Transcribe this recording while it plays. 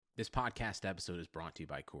This podcast episode is brought to you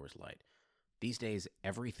by Coors Light. These days,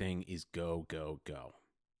 everything is go, go, go.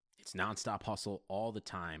 It's nonstop hustle all the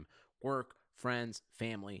time. Work, friends,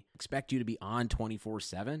 family expect you to be on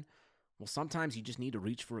 24/7. Well, sometimes you just need to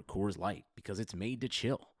reach for a Coors Light because it's made to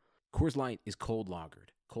chill. Coors Light is cold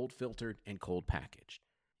lagered, cold filtered, and cold packaged.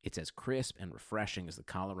 It's as crisp and refreshing as the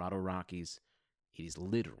Colorado Rockies. It is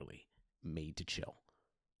literally made to chill.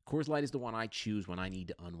 Coors Light is the one I choose when I need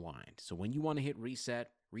to unwind. So when you want to hit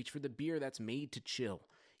reset, reach for the beer that's made to chill.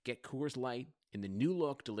 Get Coors Light in the new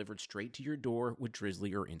look delivered straight to your door with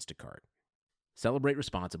Drizzly or Instacart. Celebrate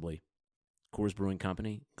responsibly. Coors Brewing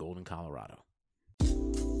Company, Golden, Colorado.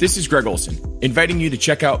 This is Greg Olson, inviting you to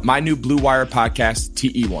check out my new Blue Wire podcast,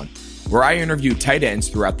 TE1, where I interview tight ends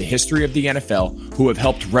throughout the history of the NFL who have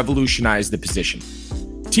helped revolutionize the position.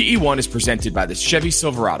 TE1 is presented by the Chevy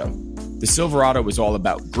Silverado. The Silverado is all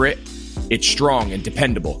about grit. It's strong and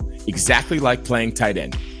dependable, exactly like playing tight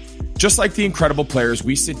end. Just like the incredible players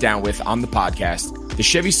we sit down with on the podcast, the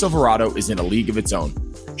Chevy Silverado is in a league of its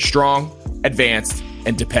own. Strong, advanced,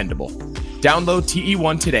 and dependable. Download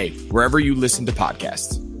TE1 today, wherever you listen to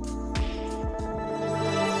podcasts.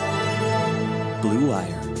 Blue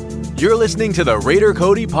Wire. You're listening to the Raider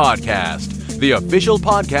Cody Podcast, the official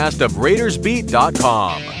podcast of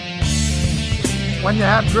RaidersBeat.com. When you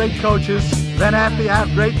have great coaches, then after you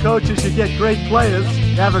have great coaches, you get great players,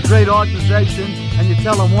 you have a great organization, and you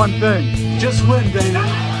tell them one thing: just win, baby.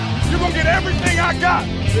 You're going to get everything I got.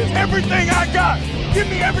 Everything I got. Give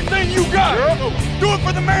me everything you got. Do it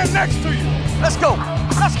for the man next to you. Let's go.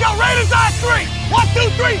 Let's go. Raiders on three. 1, 2,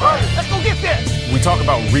 3. Let's go get this. We talk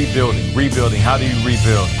about rebuilding. How do you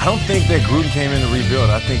rebuild? I don't think that Gruden came in to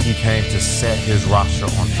rebuild. I think he came to set his roster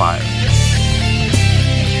on fire.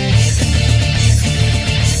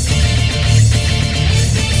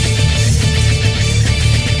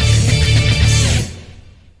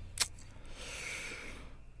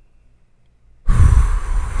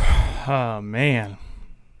 Oh, man.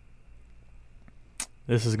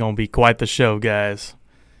 This is going to be quite the show, guys.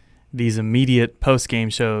 These immediate post-game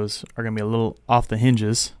shows are going to be a little off the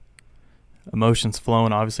hinges. Emotions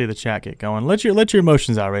flowing. Obviously, the chat get going. Let your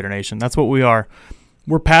emotions out, Raider Nation. That's what we are.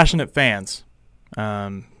 We're passionate fans.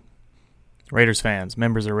 Raiders fans,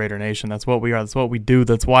 members of Raider Nation. That's what we are. That's what we do.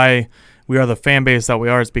 That's why we are the fan base that we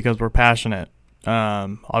are. It's because we're passionate.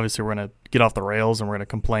 Obviously, we're going to get off the rails and we're going to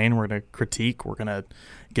complain. We're going to critique. We're going to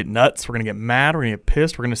get nuts. We're going to get mad. We're going to get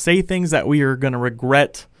pissed. We're going to say things that we are going to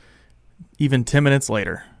regret even 10 minutes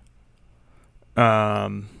later.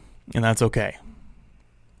 And that's okay.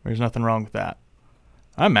 There's nothing wrong with that.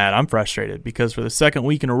 I'm mad. I'm frustrated because for the second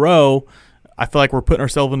week in a row, I feel like we're putting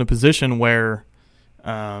ourselves in a position where,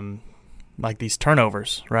 like these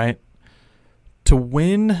turnovers, right? To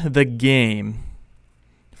win the game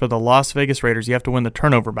for the Las Vegas Raiders, you have to win the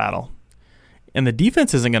turnover battle. And the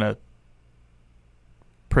defense isn't going to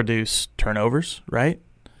produce turnovers, right?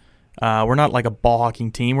 We're not like a ball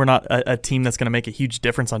hawking team. We're not a team that's going to make a huge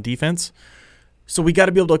difference on defense. So we got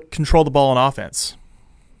to be able to control the ball on offense.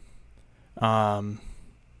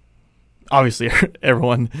 Obviously,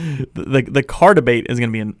 everyone, the car debate is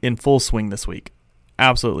going to be in full swing this week.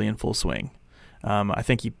 Absolutely in full swing. I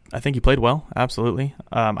think he played well. Absolutely.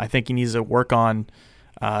 I think he needs to work on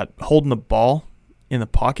holding the ball in the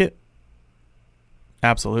pocket.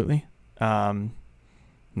 Absolutely. And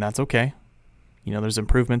that's okay. You know, there's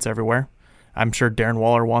improvements everywhere. I'm sure Darren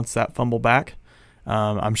Waller wants that fumble back.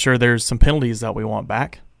 I'm sure there's some penalties that we want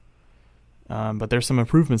back. But there's some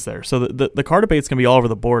improvements there. So the car debate's going to be all over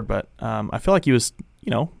the board, but I feel like he was,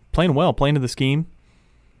 playing well, playing to the scheme.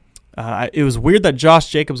 It was weird that Josh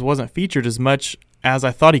Jacobs wasn't featured as much as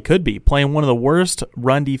I thought he could be, playing one of the worst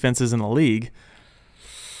run defenses in the league.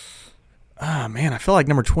 Man, I feel like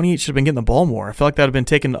number 28 should have been getting the ball more. I feel like that would have been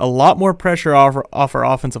taking a lot more pressure off our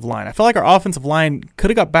offensive line. I feel like our offensive line could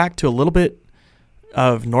have got back to a little bit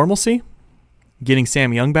of normalcy, getting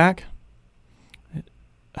Sam Young back.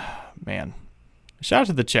 Man, shout out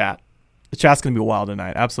to the chat. The chat's going to be wild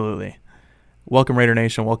tonight, absolutely. Welcome, Raider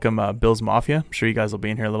Nation. Welcome, Bills Mafia. I'm sure you guys will be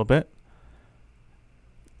in here a little bit.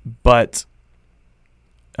 But,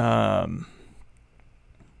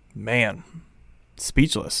 man,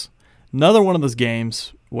 speechless. Another one of those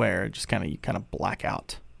games where just you kind of black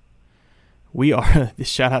out. We are,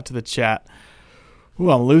 shout out to the chat.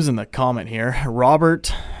 Ooh, I'm losing the comment here.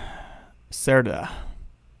 Robert Serda.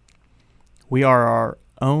 We are our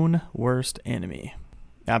own worst enemy.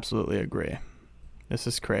 Absolutely agree. This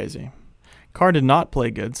is crazy. Carr did not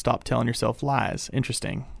play good. Stop telling yourself lies.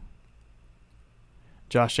 Interesting.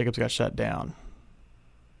 Josh Jacobs got shut down.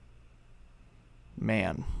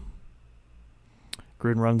 Man.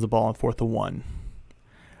 Gruden runs the ball on 4th and 1.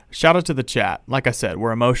 Shout out to the chat. Like I said,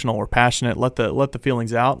 we're emotional, we're passionate. Let the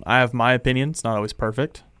feelings out. I have my opinion. It's not always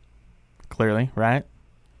perfect. Clearly, right?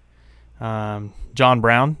 John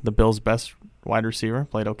Brown, the Bills' best wide receiver,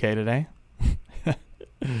 played okay today.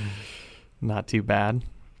 Not too bad.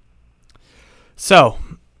 So,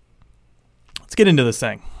 let's get into this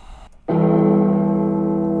thing.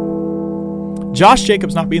 Josh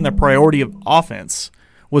Jacobs not being the priority of offense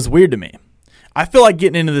was weird to me. I feel like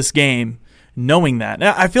getting into this game knowing that.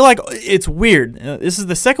 Now, I feel like it's weird. This is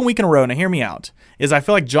the second week in a row, now hear me out, is I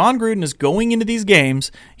feel like John Gruden is going into these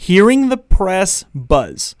games hearing the press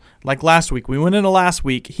buzz. Like last week. We went into last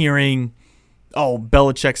week hearing,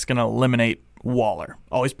 Belichick's going to eliminate Waller.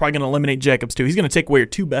 He's probably going to eliminate Jacobs too. He's going to take away your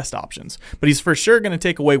two best options. But he's for sure going to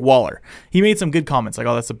take away Waller. He made some good comments like,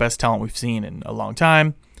 that's the best talent we've seen in a long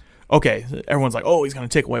time. Okay, everyone's like, he's going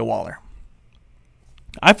to take away Waller.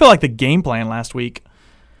 I feel like the game plan last week,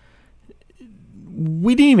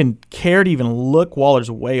 we didn't even care to even look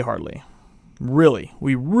Waller's way hardly. Really.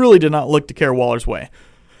 We really did not look to care Waller's way. I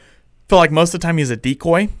feel like most of the time he's a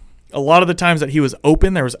decoy. A lot of the times that he was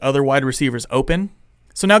open, there was other wide receivers open.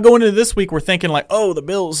 So now going into this week, we're thinking like, the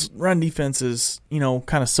Bills' run defense is, kind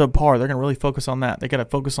of subpar. They're going to really focus on that. They got to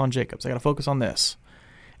focus on Jacobs. They got to focus on this.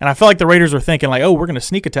 And I feel like the Raiders were thinking like, we're going to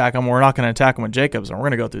sneak attack them. We're not going to attack them with Jacobs, and we're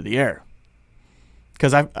going to go through the air.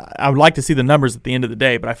 Because I would like to see the numbers at the end of the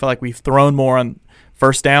day, but I feel like we've thrown more on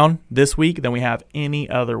first down this week than we have any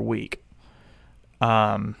other week.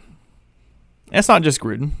 It's not just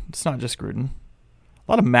Gruden.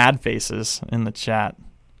 A lot of mad faces in the chat.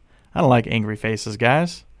 I don't like angry faces,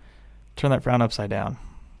 guys. Turn that frown upside down.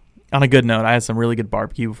 On a good note, I had some really good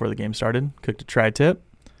barbecue before the game started. Cooked a tri-tip.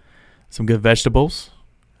 Some good vegetables.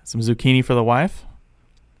 Some zucchini for the wife.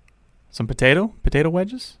 Some potato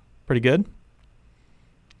wedges. Pretty good.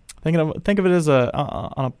 Think of it as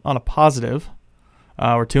on a positive.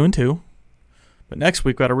 We're 2-2. But next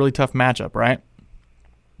week we got a really tough matchup, right?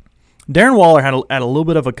 Darren Waller had a little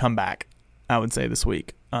bit of a comeback, I would say, this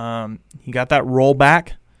week. He got that roll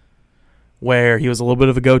back where he was a little bit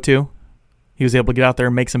of a go-to. He was able to get out there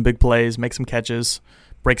and make some big plays, make some catches,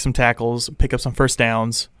 break some tackles, pick up some first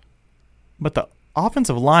downs. But the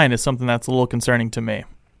offensive line is something that's a little concerning to me.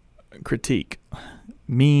 Critique.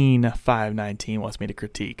 Mean 519 wants me to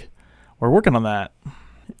critique. We're working on that.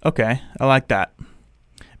 Okay, I like that.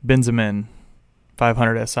 Benjamin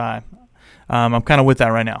 500 SI. I'm kind of with that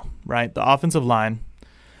right now, right? The offensive line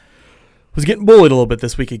was getting bullied a little bit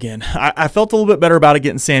this week again. I felt a little bit better about it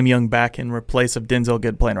getting Sam Young back in replace of Denzel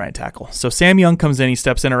Good playing right tackle. So Sam Young comes in, he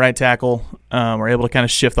steps in at right tackle. We're able to kind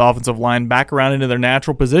of shift the offensive line back around into their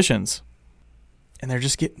natural positions. And they're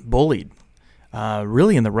just getting bullied,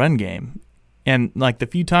 really, in the run game. And like the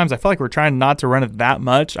few times, I feel like we're trying not to run it that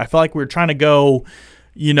much. I feel like we're trying to go,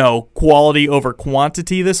 quality over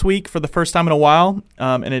quantity this week for the first time in a while,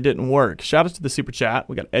 and it didn't work. Shout out to the super chat.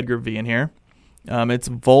 We got Edgar V in here. It's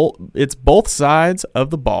both sides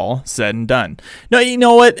of the ball said and done. No, you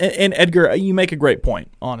know what? And Edgar, you make a great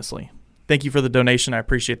point, honestly. Thank you for the donation. I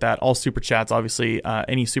appreciate that. All super chats, obviously,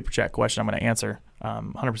 any super chat question I'm going to answer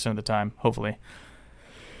 100% of the time, hopefully.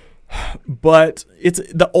 But it's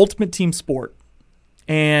the ultimate team sport.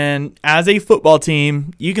 And as a football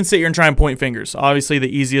team, you can sit here and try and point fingers. Obviously, the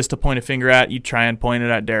easiest to point a finger at, you try and point it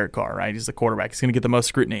at Derek Carr, right? He's the quarterback. He's going to get the most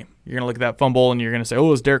scrutiny. You're going to look at that fumble and you're going to say,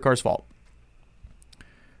 it's Derek Carr's fault.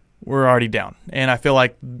 We're already down. And I feel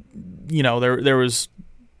like, there was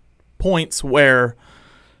points where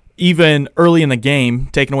even early in the game,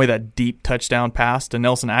 taking away that deep touchdown pass to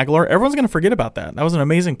Nelson Aguilar, everyone's going to forget about that. That was an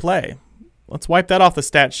amazing play. Let's wipe that off the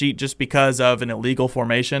stat sheet just because of an illegal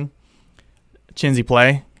formation. Chinsey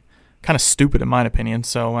play. Kind of stupid in my opinion.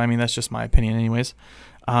 So, that's just my opinion anyways.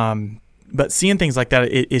 But seeing things like that,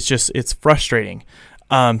 it's frustrating.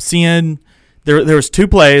 Seeing there was two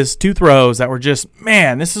plays, two throws that were just,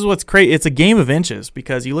 man, this is what's crazy. It's a game of inches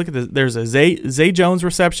because you look at there's a Zay Jones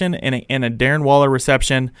reception and a Darren Waller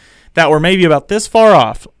reception that were maybe about this far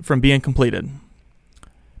off from being completed.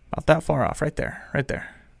 About that far off, right there.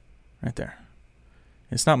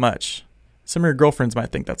 It's not much. Some of your girlfriends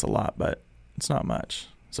might think that's a lot, but it's not much.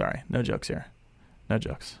 Sorry, no jokes here. No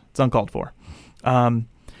jokes. It's uncalled for.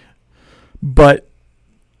 But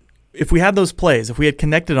if we had those plays, if we had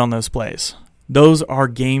connected on those plays, those are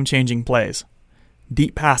game-changing plays.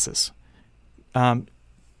 Deep passes.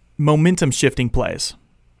 Momentum-shifting plays.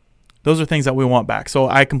 Those are things that we want back. So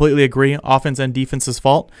I completely agree. Offense and defense's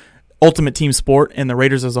fault. Ultimate team sport, and the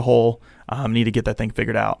Raiders as a whole need to get that thing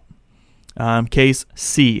figured out. Case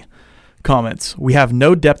C comments. We have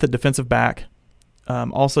no depth at defensive back.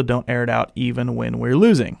 Also, don't air it out even when we're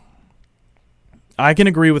losing. I can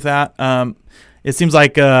agree with that. it seems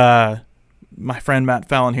like my friend Matt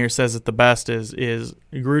Fallon here says it the best is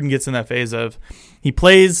Gruden gets in that phase of he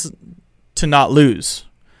plays to not lose.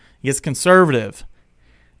 He gets conservative.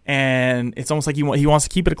 And it's almost like he wants to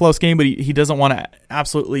keep it a close game, but he doesn't want to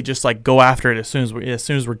absolutely just like go after it as soon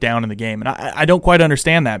as we're down in the game. And I don't quite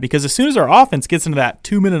understand that, because as soon as our offense gets into that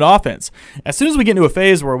 2-minute offense, as soon as we get into a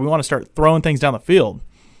phase where we want to start throwing things down the field,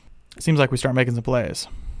 it seems like we start making some plays.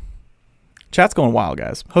 Chat's going wild,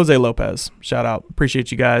 guys. Jose Lopez, shout out.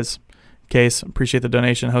 Appreciate you guys. Case, appreciate the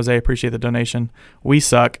donation. Jose, appreciate the donation. We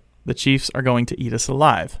suck. The Chiefs are going to eat us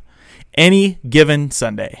alive. Any given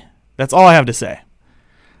Sunday. That's all I have to say.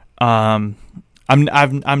 I'm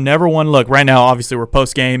never one. Look, right now, obviously, we're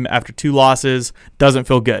post game after 2 losses. Doesn't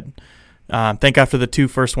feel good. Think after the 2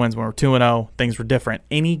 first wins when we're 2-0, things were different.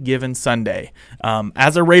 Any given Sunday.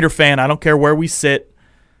 As a Raider fan, I don't care where we sit.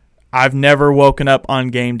 I've never woken up on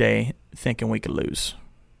game day thinking we could lose.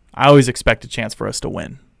 I always expect a chance for us to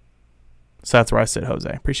win. So that's where I sit, Jose.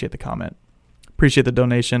 Appreciate the comment. Appreciate the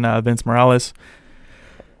donation, Vince Morales.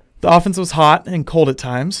 The offense was hot and cold at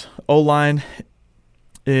times. O-line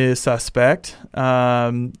is suspect.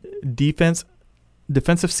 Defensive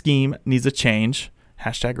scheme needs a change.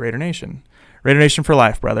 # Raider Nation. Raider Nation for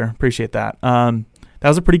life, brother. Appreciate that. That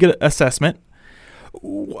was a pretty good assessment.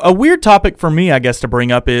 A weird topic for me, I guess, to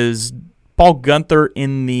bring up is Paul Guenther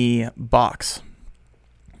in the box.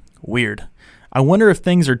 Weird. I wonder if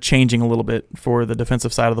things are changing a little bit for the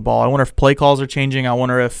defensive side of the ball. I wonder if play calls are changing. I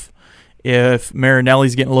wonder if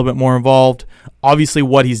Marinelli's getting a little bit more involved. Obviously,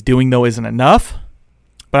 what he's doing, though, isn't enough.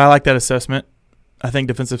 But I like that assessment. I think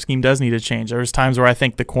defensive scheme does need to change. There was times where I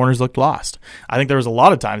think the corners looked lost. I think there was a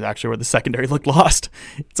lot of times, actually, where the secondary looked lost.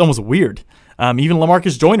 It's almost weird. Even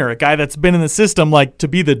LaMarcus Joyner, a guy that's been in the system like to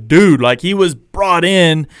be the dude. Like, he was brought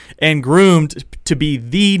in and groomed to be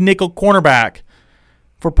the nickel cornerback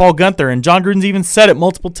for Paul Guenther. And John Gruden's even said it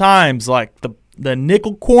multiple times. Like, the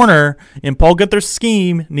nickel corner in Paul Guenther's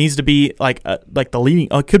scheme needs to be like the leading,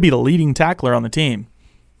 could be the leading tackler on the team.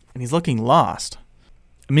 And he's looking lost.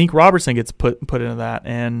 Meek Robertson gets put into that,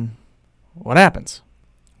 and what happens?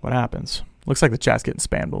 Looks like the chat's getting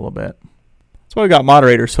spammed a little bit. That's why we got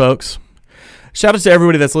moderators, folks. Shout out to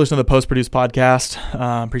everybody that's listening to the post-produced podcast.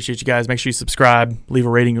 Appreciate you guys. Make sure you subscribe, leave a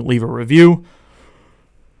rating, leave a review.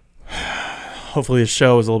 Hopefully the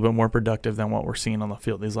show is a little bit more productive than what we're seeing on the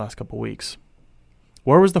field these last couple weeks.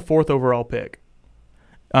 Where was the 4th overall pick?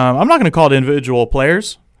 I'm not going to call it individual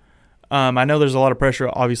players. I know there's a lot of pressure,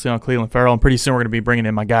 obviously, on Clelin Ferrell, and pretty soon we're going to be bringing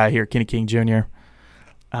in my guy here, Kenny King Jr.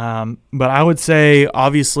 But I would say,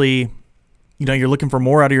 obviously, you're looking for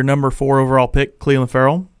more out of your number 4 overall pick, Clelin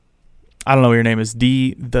Ferrell. I don't know what your name is,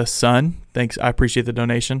 D the Sun. Thanks, I appreciate the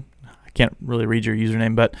donation. I can't really read your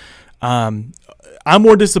username, but I'm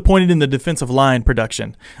more disappointed in the defensive line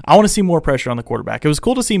production. I want to see more pressure on the quarterback. It was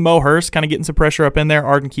cool to see Mo Hurst kind of getting some pressure up in there,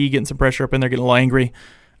 Arden Key getting some pressure up in there, getting a little angry.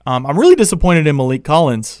 I'm really disappointed in Malik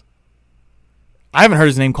Collins. I haven't heard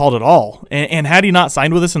his name called at all. And had he not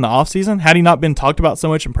signed with us in the offseason, had he not been talked about so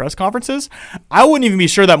much in press conferences, I wouldn't even be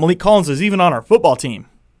sure that Malik Collins is even on our football team.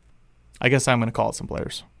 I guess I'm going to call it some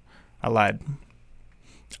players. I lied.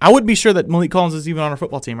 I would be sure that Malik Collins is even on our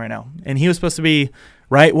football team right now. And he was supposed to be,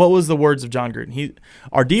 right? What was the words of John Gruden?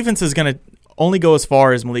 Our defense is going to only go as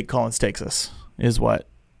far as Malik Collins takes us, is what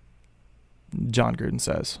John Gruden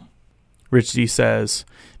says. Rich D says,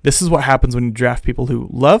 this is what happens when you draft people who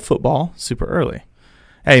love football super early.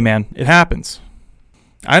 Hey, man, it happens.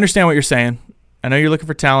 I understand what you're saying. I know you're looking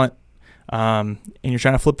for talent, and you're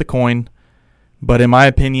trying to flip the coin. But in my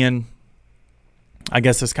opinion, I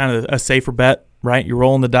guess it's kind of a safer bet, right? You're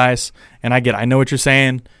rolling the dice, and I know what you're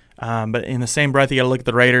saying. But in the same breath, you got to look at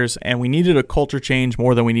the Raiders, and we needed a culture change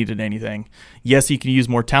more than we needed anything. Yes, you could use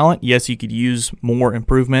more talent. Yes, you could use more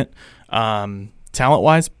improvement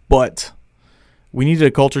talent-wise, but we needed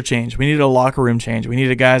a culture change. We needed a locker room change. We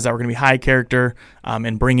needed guys that were going to be high character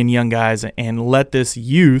and bring in young guys and let this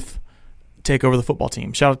youth take over the football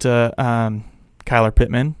team. Shout out to Kyler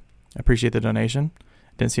Pittman. I appreciate the donation.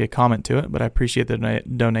 Didn't see a comment to it, but I appreciate the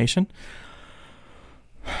donation.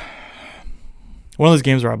 One of those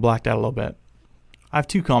games where I blacked out a little bit. I have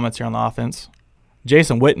 2 comments here on the offense.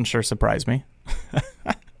 Jason Witten sure surprised me.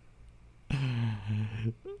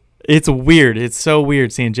 It's weird. It's so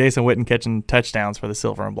weird seeing Jason Witten catching touchdowns for the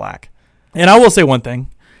Silver and Black. And I will say one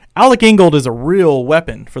thing. Alec Ingold is a real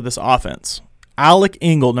weapon for this offense. Alec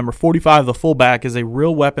Ingold, number 45, the fullback, is a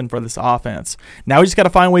real weapon for this offense. Now we just got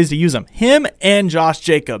to find ways to use him. Him and Josh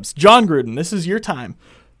Jacobs. John Gruden, this is your time.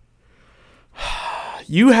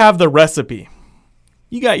 You have the recipe.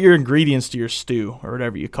 You got your ingredients to your stew, or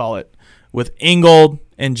whatever you call it. with Ingold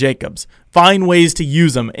and Jacobs. Find ways to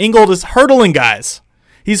use them. Ingold is hurdling guys.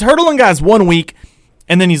 He's hurdling guys 1 week,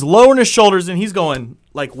 and then he's lowering his shoulders, and he's going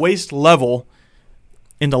like waist level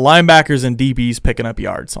into linebackers and DBs picking up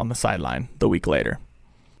yards on the sideline the week later.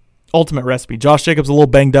 Ultimate recipe. Josh Jacobs a little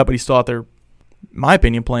banged up, but he's still out there, in my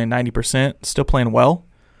opinion, playing 90%, still playing well,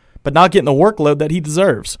 but not getting the workload that he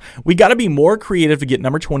deserves. We got to be more creative to get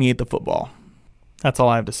number 28 the football. That's all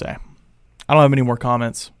I have to say. I don't have any more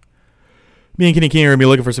comments. Me and Kenny King are going to be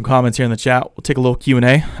looking for some comments here in the chat. We'll take a little Q&A.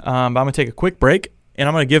 But I'm going to take a quick break, and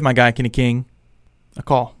I'm going to give my guy Kenny King a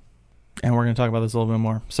call, and we're going to talk about this a little bit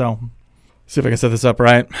more. So, see if I can set this up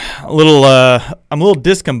right. I'm a little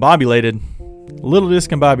discombobulated.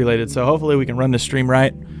 So hopefully we can run this stream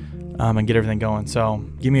right and get everything going. So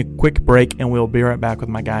give me a quick break, and we'll be right back with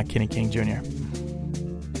my guy Kenny King Jr.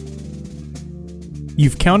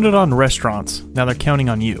 You've counted on restaurants. Now they're counting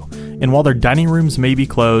on you. And while their dining rooms may be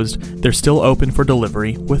closed, they're still open for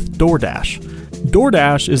delivery with DoorDash.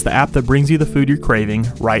 DoorDash is the app that brings you the food you're craving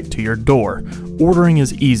right to your door. Ordering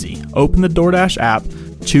is easy. Open the DoorDash app,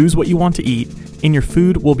 choose what you want to eat, and your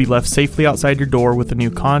food will be left safely outside your door with the new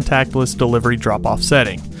contactless delivery drop-off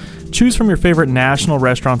setting. Choose from your favorite national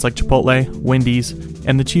restaurants like Chipotle, Wendy's,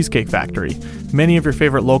 and the Cheesecake Factory. Many of your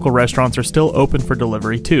favorite local restaurants are still open for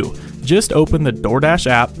delivery too. Just open the DoorDash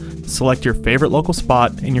app, select your favorite local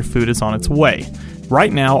spot, and your food is on its way.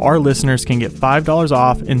 Right now, our listeners can get $5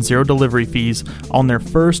 off and 0 delivery fees on their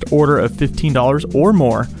first order of $15 or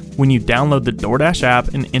more when you download the DoorDash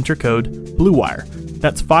app and enter code BLUEWIRE.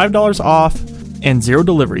 That's $5 off and 0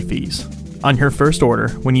 delivery fees on your first order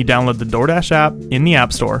when you download the DoorDash app in the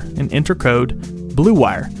App Store and enter code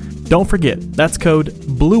BLUEWIRE. Don't forget, that's code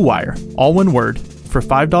BLUEWIRE, all one word, for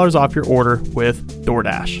 $5 off your order with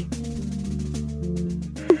DoorDash.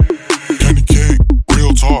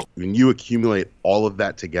 Real talk. When you accumulate all of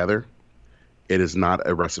that together, it is not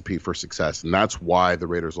a recipe for success. And that's why the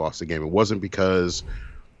Raiders lost the game. It wasn't because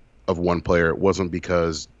of one player. It wasn't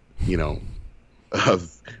because, it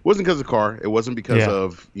wasn't because of Carr. It wasn't because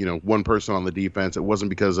of, one person on the defense. It wasn't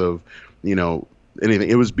because of, anything.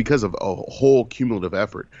 It was because of a whole cumulative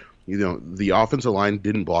effort. The offensive line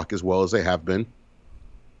didn't block as well as they have been.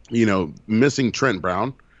 Missing Trent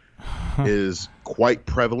Brown is quite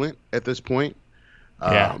prevalent at this point.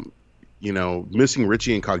 Missing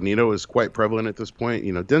Richie Incognito is quite prevalent at this point.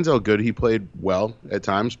 Denzel Good, he played well at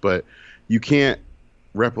times, but you can't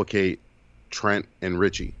replicate Trent and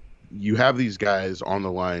Richie. You have these guys on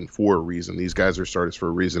the line for a reason. These guys are starters for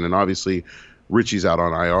a reason. And obviously, Richie's out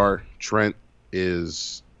on IR. Trent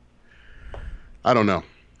is, I don't know.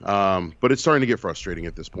 But it's starting to get frustrating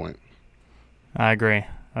at this point. I agree.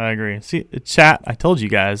 See, chat, I told you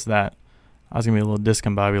guys that I was going to be a little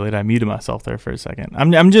discombobulated. I muted myself there for a second.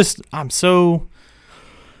 I'm so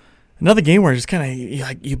 – another game where just kind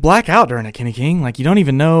of you black out during it, Kenny King. Like, you don't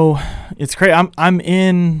even know – it's crazy. I'm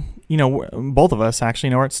in – both of us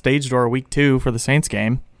actually, we're at stage door week 2 for the Saints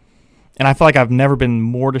game. And I feel like I've never been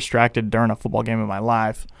more distracted during a football game in my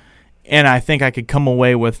life. And I think I could come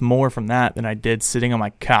away with more from that than I did sitting on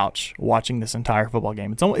my couch watching this entire football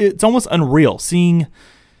game. It's almost unreal seeing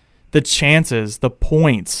the chances, the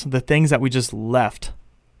points, the things that we just left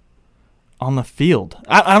on the field.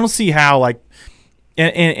 I don't see how,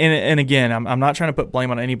 and again, I'm not trying to put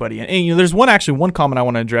blame on anybody. And there's one comment I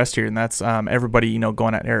want to address here, and that's everybody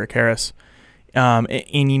going at Eric Harris.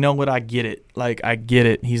 And you know what? I get it. I get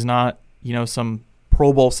it. He's not some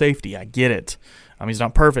Pro Bowl safety. I get it. He's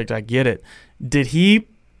not perfect. I get it. Did he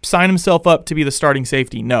sign himself up to be the starting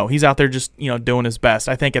safety? No. He's out there just doing his best.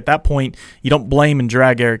 I think at that point you don't blame and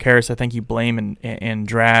drag Eric Harris. I think you blame and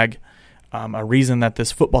drag a reason that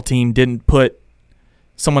this football team didn't put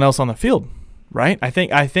someone else on the field. Right? I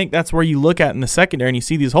think that's where you look at in the secondary and you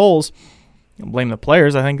see these holes. You don't blame the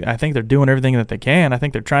players. I think they're doing everything that they can. I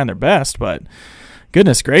think they're trying their best, but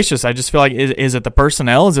goodness gracious, I just feel like is it the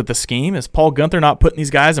personnel? Is it the scheme? Is Paul Guenther not putting these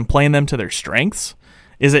guys and playing them to their strengths?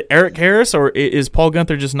 Is it Eric Harris, or is Paul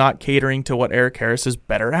Guenther just not catering to what Eric Harris is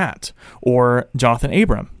better at? Or Jonathan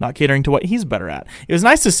Abram not catering to what he's better at? It was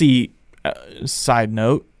nice to see, side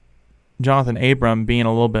note, Jonathan Abram being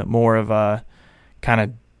a little bit more of a kind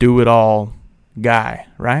of do-it-all guy,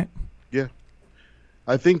 right? Yeah.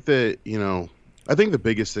 I think that, I think the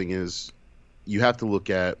biggest thing is you have to look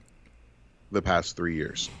at the past 3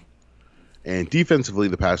 years. And defensively,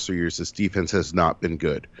 the past 3 years, this defense has not been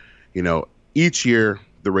good. Each year,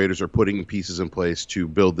 the Raiders are putting pieces in place to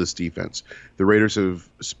build this defense. The Raiders have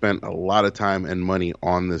spent a lot of time and money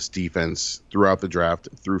on this defense throughout the draft,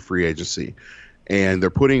 through free agency. And they're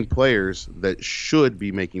putting players that should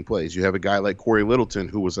be making plays. You have a guy like Corey Littleton,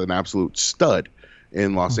 who was an absolute stud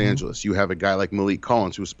in Los Angeles. You have a guy like Malik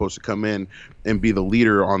Collins who was supposed to come in and be the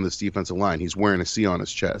leader on this defensive line. He's wearing a C on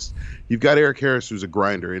his chest. You've got Eric Harris, who's a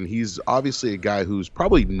grinder, and he's obviously a guy who's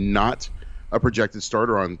probably not a projected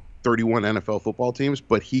starter on 31 NFL football teams,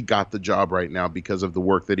 but he got the job right now because of the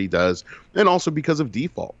work that he does and also because of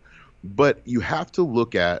default. But you have to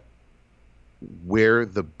look at where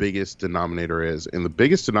the biggest denominator is, and the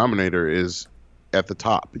biggest denominator is at the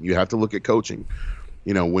top. You have to look at coaching.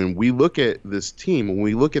 You know, when we look at this team, when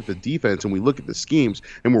we look at the defense and we look at the schemes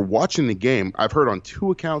and we're watching the game, I've heard on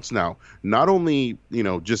 2 accounts now, not only, you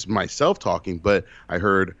know, just myself talking, but I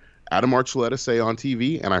heard Adam Archuleta say on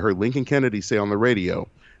TV and I heard Lincoln Kennedy say on the radio,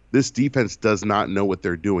 this defense does not know what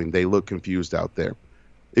they're doing. They look confused out there.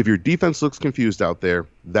 If your defense looks confused out there,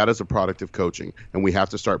 that is a product of coaching, and we have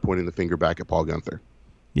to start pointing the finger back at Paul Guenther.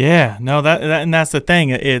 Yeah, no, that and that's the thing.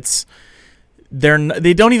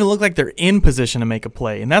 They don't even look like they're in position to make a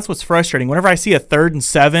play, and that's what's frustrating. Whenever I see a 3rd and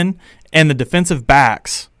 7 and the defensive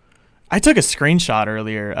backs, I took a screenshot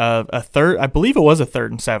earlier of a third. I believe it was a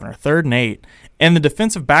 3rd and 7 or 3rd and 8, and the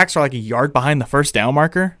defensive backs are like a yard behind the first down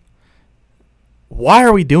marker. Why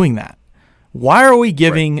are we doing that? Why are we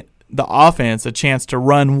giving the offense a chance to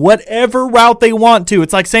run whatever route they want to?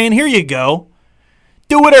 It's like saying, here you go,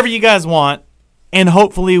 do whatever you guys want, and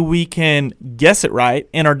hopefully we can guess it right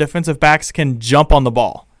and our defensive backs can jump on the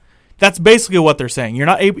ball. That's basically what they're saying. You're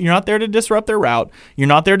not there to disrupt their route. You're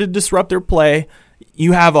not there to disrupt their play.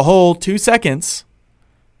 You have a whole 2 seconds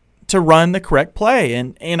to run the correct play,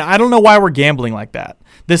 and I don't know why we're gambling like that.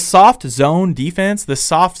 This soft zone defense, this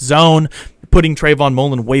soft zone putting Trayvon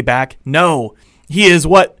Mullen way back, no, he is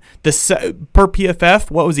what per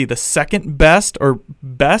PFF, what was he, the second best or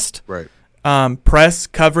best press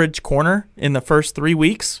coverage corner in the first 3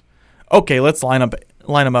 weeks? Okay, let's line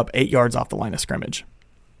him up 8 yards off the line of scrimmage.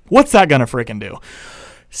 What's that gonna freaking do?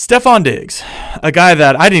 Stephon Diggs, a guy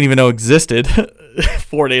that I didn't even know existed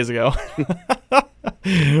 4 days ago.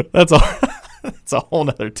 That's a whole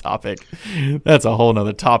nother topic.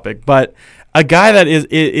 But a guy that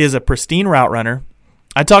is a pristine route runner.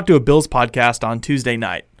 I talked to a Bills podcast on Tuesday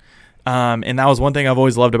night. And that was one thing I've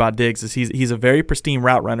always loved about Diggs is he's a very pristine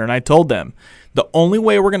route runner. And I told them the only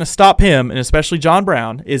way we're going to stop him, and especially John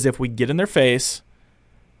Brown, is if we get in their face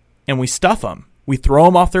and we stuff them. We throw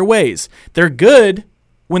them off their ways. They're good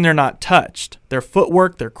when they're not touched. Their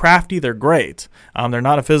footwork, they're crafty, they're great. They're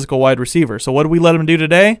not a physical wide receiver. So what do we let them do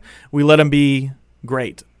today? We let them be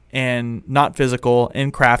great and not physical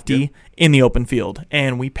and crafty in the open field.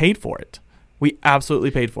 And we paid for it. We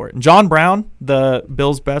absolutely paid for it. And John Brown, the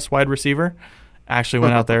Bills' best wide receiver, actually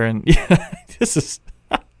went out there and this is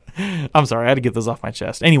I'm sorry, I had to get this off my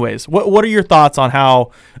chest. Anyways, what are your thoughts on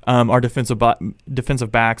how our defensive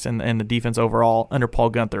backs and the defense overall under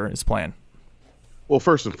Paul Guenther is playing? Well,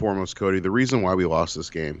 first and foremost, Cody, the reason why we lost this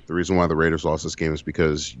game, the reason why the Raiders lost this game is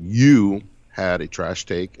because you had a trash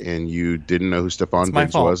take and you didn't know who Stephon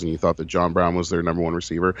Diggs was and you thought that John Brown was their number one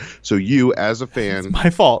receiver. So you, as a fan, it's my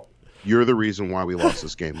fault. You're the reason why we lost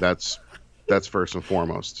this game. That's first and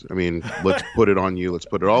foremost. I mean, let's put it on you. Let's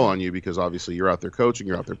put it all on you because obviously you're out there coaching,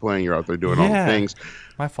 you're out there playing, you're out there doing all the things.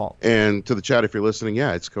 My fault. And to the chat, if you're listening,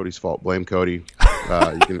 it's Cody's fault. Blame Cody.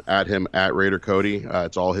 You can add him at Raider Cody.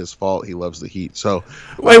 It's all his fault. He loves the Heat. So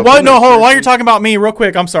wait, what? No, hold on. While you're talking about me, real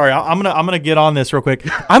quick, I'm sorry. I'm gonna get on this real quick.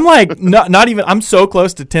 I'm like not even. I'm so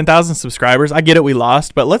close to 10,000 subscribers. I get it, we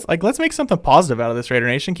lost, but let's make something positive out of this, Raider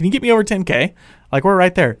Nation. Can you get me over 10K? Like we're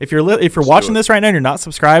right there. If you're watching this right now and you're not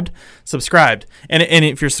subscribed, and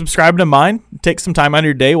if you're subscribed to mine, take some time out of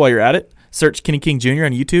your day while you're at it. Search Kenny King Jr.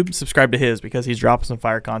 on YouTube. Subscribe to his because he's dropping some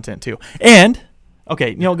fire content too. And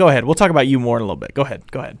okay, go ahead. We'll talk about you more in a little bit. Go ahead.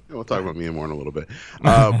 We'll talk about me more in a little bit.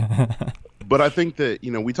 But I think that,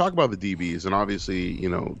 we talk about the DBs, and obviously,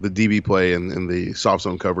 the DB play and the soft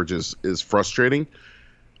zone coverage is frustrating.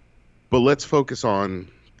 But let's focus on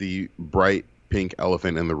the bright pink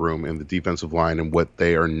elephant in the room and the defensive line and what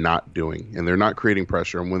they are not doing. And they're not creating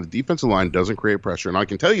pressure. And when the defensive line doesn't create pressure, and I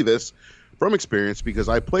can tell you this from experience because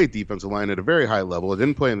I played defensive line at a very high level. I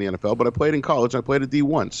didn't play in the NFL, but I played in college. I played at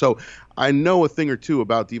D1. So I know a thing or two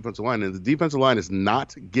about defensive line. And the defensive line is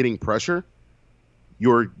not getting pressure.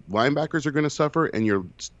 Your linebackers are going to suffer, and your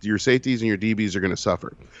safeties and your DBs are going to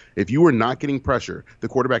suffer. If you are not getting pressure, the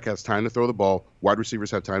quarterback has time to throw the ball, wide receivers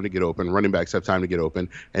have time to get open, running backs have time to get open,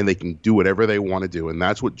 and they can do whatever they want to do. And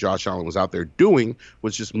that's what Josh Allen was out there doing,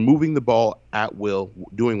 was just moving the ball at will,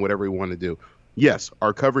 doing whatever he wanted to do. Yes,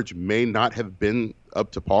 our coverage may not have been up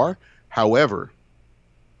to par. However,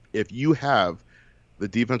 if you have the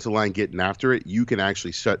defensive line getting after it, you can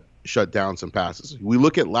actually shut down some passes. We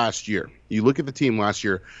look at last year. You look at the team last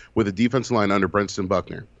year with the defensive line under Brenton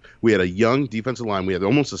Buckner. We had a young defensive line. We had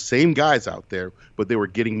almost the same guys out there, but they were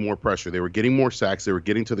getting more pressure. They were getting more sacks. They were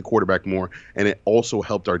getting to the quarterback more, and it also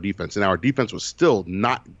helped our defense. And our defense was still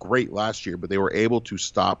not great last year, but they were able to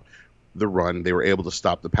stop the run. They were able to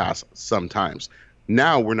stop the pass sometimes.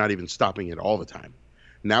 Now we're not even stopping it all the time.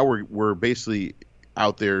 Now we're basically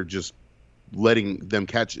out there just letting them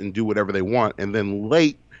catch and do whatever they want. And then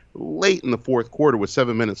late in the fourth quarter with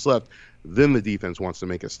 7 minutes left, then the defense wants to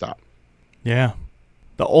make a stop. Yeah.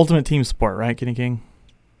 The ultimate team sport, right, Kenny King?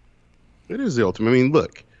 It is the ultimate. I mean,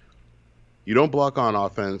 look, you don't block on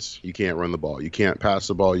offense, you can't run the ball. You can't pass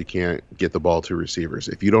the ball, you can't get the ball to receivers.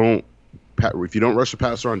 If you don't rush the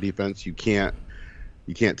passer on defense, you can't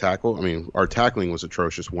tackle. I mean, our tackling was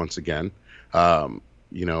atrocious once again.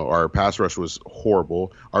 Our pass rush was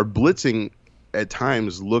horrible. Our blitzing at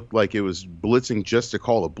times looked like it was blitzing just to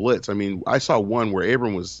call a blitz. I mean, I saw one where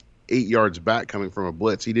Abram was 8 yards back coming from a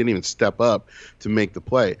blitz. He didn't even step up to make the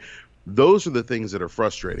play. Those are the things that are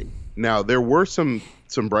frustrating. Now, there were some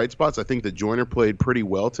bright spots. I think that Joyner played pretty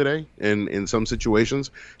well today in some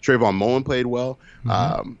situations. Trayvon Mullen played well.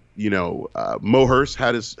 Mm-hmm. Mo Hurst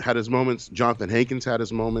had his moments. Jonathan Hankins had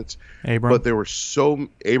his moments. But there were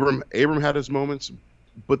Abram had his moments,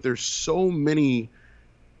 but there's so many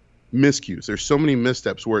miscues. There's so many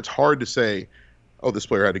missteps where it's hard to say, oh, this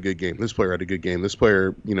player had a good game. This player had a good game. This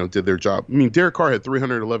player, did their job. I mean, Derek Carr had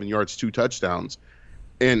 311 yards, 2 touchdowns,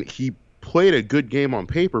 and he played a good game on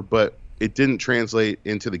paper, but it didn't translate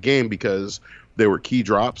into the game because there were key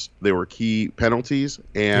drops, there were key penalties,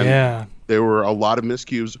 and there were a lot of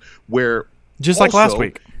miscues where just like last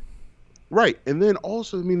week. Right. And then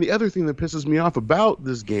also, I mean, the other thing that pisses me off about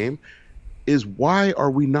this game is why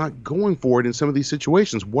are we not going for it in some of these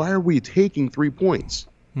situations? Why are we taking 3 points?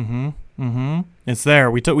 It's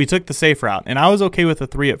there. We took the safe route, and I was okay with the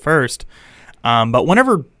 3 at first. But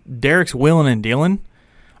whenever Derek's willing and dealing,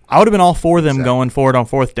 I would have been all for them going forward on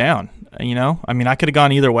 4th down. I mean, I could have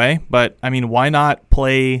gone either way, but I mean, why not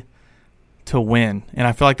play to win? And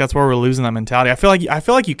I feel like that's where we're losing that mentality. I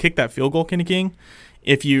feel like you kick that field goal, Kenny King,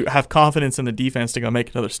 if you have confidence in the defense to go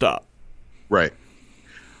make another stop. Right.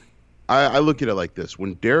 I look at it like this: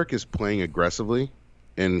 when Derek is playing aggressively,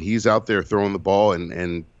 and he's out there throwing the ball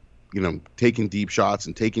and taking deep shots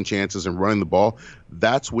and taking chances and running the ball,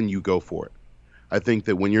 that's when you go for it. I think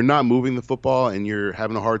that when you're not moving the football and you're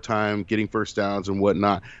having a hard time getting first downs and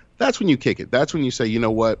whatnot, that's when you kick it. That's when you say, you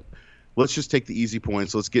know what, let's just take the easy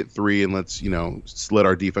points. Let's get 3 and let's let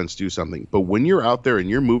our defense do something. But when you're out there and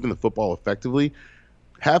you're moving the football effectively,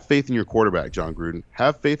 have faith in your quarterback, John Gruden.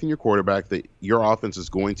 Have faith in your quarterback that your offense is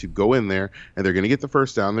going to go in there and they're going to get the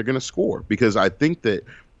first down. They're going to score. Because I think that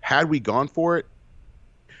had we gone for it,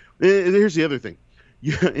 here's the other thing.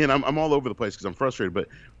 And I'm all over the place because I'm frustrated, but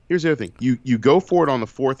here's the other thing. You go for it on the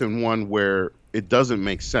 4th and 1 where it doesn't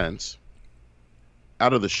make sense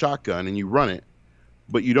out of the shotgun and you run it,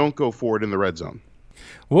 but you don't go for it in the red zone.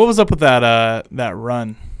 What was up with that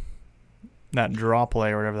run, that draw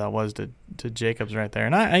play or whatever that was to Jacobs right there?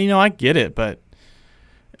 And I get it, but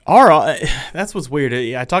that's what's weird.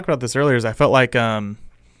 I talked about this earlier. Is I felt like I don't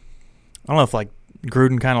know if like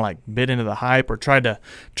Gruden kind of like bit into the hype or tried to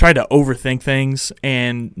overthink things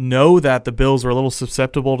and know that the Bills were a little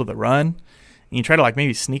susceptible to the run, and you try to like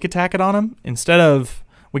maybe sneak attack it on them instead of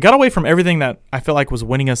we got away from everything that I feel like was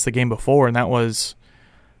winning us the game before, and that was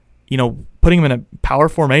putting them in a power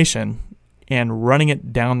formation and running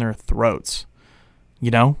it down their throats.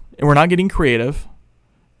 And we're not getting creative,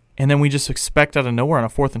 and then we just expect out of nowhere on a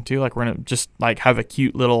 4th and 2 like we're gonna just like have a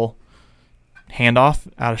cute little handoff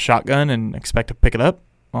out of shotgun and expect to pick it up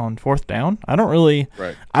on 4th down. I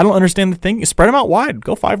don't understand the thing. Spread them out wide.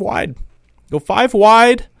 Go 5 wide. Go 5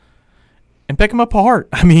 wide and pick them apart.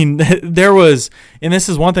 I mean, there was, and this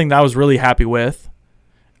is one thing that I was really happy with,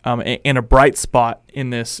 in a bright spot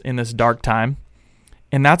in this dark time,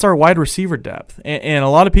 and that's our wide receiver depth. And a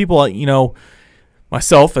lot of people,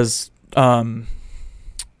 myself as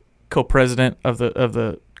co-president of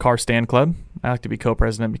the Car Stand Club. I like to be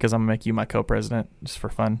co-president because I'm going to make you my co-president just for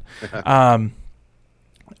fun.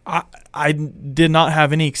 I did not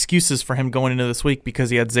have any excuses for him going into this week because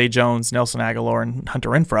he had Zay Jones, Nelson Aguilar, and Hunter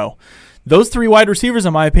Renfrow. Those 3 wide receivers,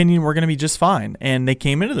 in my opinion, were going to be just fine. And they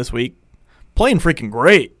came into this week playing freaking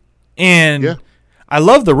great. And I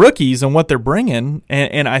love the rookies and what they're bringing.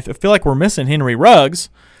 And I feel like we're missing Henry Ruggs.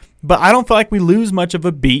 But I don't feel like we lose much of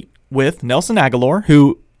a beat with Nelson Aguilar,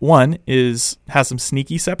 who, one, has some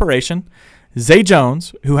sneaky separation, Zay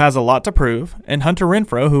Jones, who has a lot to prove, and Hunter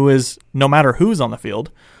Renfrow, who is, no matter who's on the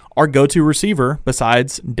field, our go-to receiver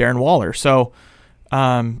besides Darren Waller. So,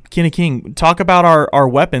 Kenny King, talk about our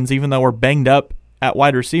weapons, even though we're banged up at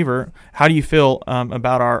wide receiver. How do you feel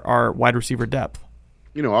about our wide receiver depth?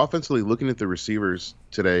 Offensively, looking at the receivers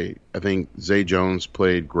today, I think Zay Jones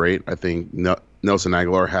played great. I think Nelson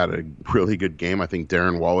Aguilar had a really good game. I think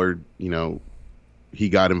Darren Waller, he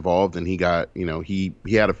got involved and he got, he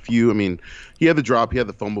had a few. I mean, he had the drop, he had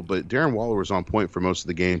the fumble, but Darren Waller was on point for most of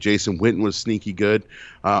the game. Jason Witten was sneaky good.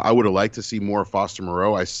 I would have liked to see more Foster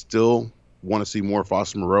Moreau. I still want to see more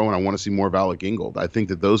Foster Moreau, and I want to see more of Alec Ingold. I think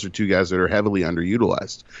that those are two guys that are heavily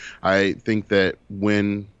underutilized. I think that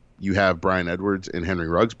when you have Brian Edwards and Henry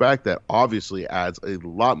Ruggs back, that obviously adds a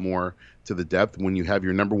lot more to the depth. When you have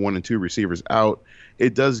your number 1 and 2 receivers out,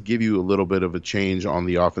 it does give you a little bit of a change on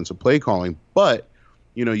the offensive play calling. But,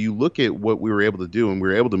 you look at what we were able to do, and we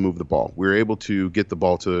were able to move the ball. We were able to get the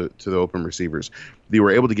ball to the open receivers. They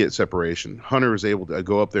were able to get separation. Hunter was able to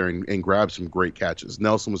go up there and grab some great catches.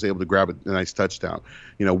 Nelson was able to grab a nice touchdown.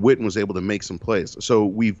 Witten was able to make some plays. So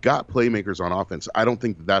we've got playmakers on offense. I don't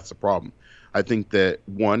think that's the problem. I think that,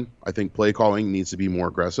 one, I think play calling needs to be more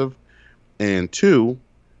aggressive. And two,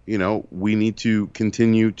 we need to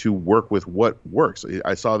continue to work with what works.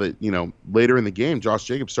 I saw that, later in the game, Josh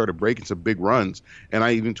Jacobs started breaking some big runs. And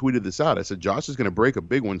I even tweeted this out. I said, Josh is going to break a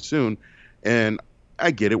big one soon. And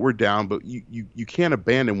I get it, we're down, but you can't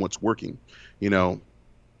abandon what's working.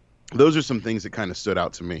 Those are some things that kind of stood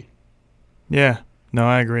out to me. Yeah, no,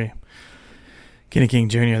 I agree. Kenny King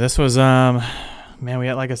Jr., this was, man, we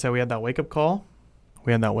had, like I said, we had that wake-up call.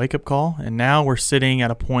 And now we're sitting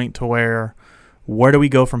at a point to where do we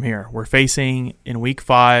go from here? We're facing, in Week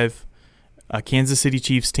 5, a Kansas City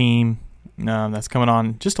Chiefs team that's coming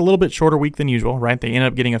on just a little bit shorter week than usual, right? They end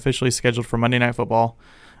up getting officially scheduled for Monday Night Football.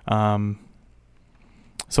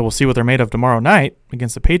 So we'll see what they're made of tomorrow night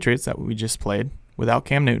against the Patriots that we just played without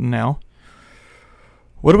Cam Newton now.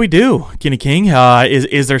 What do we do, Kenny King?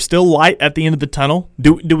 Is there still light at the end of the tunnel?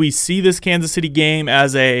 Do we see this Kansas City game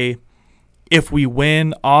as if we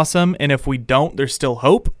win, awesome, and if we don't, there's still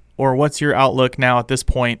hope? Or what's your outlook now at this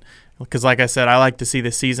point? Because like I said, I like to see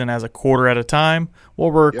the season as a quarter at a time.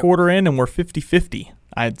 Well, we're a quarter in and we're 50-50,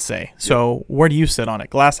 I'd say. So where do you sit on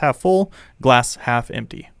it? Glass half full, glass half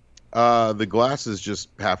empty? The glass is just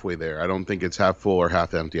halfway there. I don't think it's half full or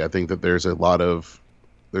half empty. I think that there's a lot of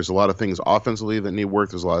things offensively that need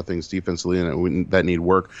work. There's a lot of things defensively that need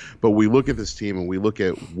work. But we look at this team and we look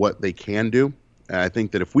at what they can do. And I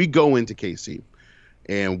think that if we go into KC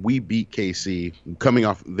and we beat KC,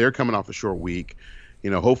 they're coming off a short week.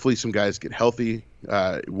 Hopefully some guys get healthy.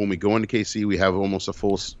 When we go into KC, we have almost a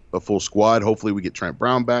full squad. Hopefully we get Trent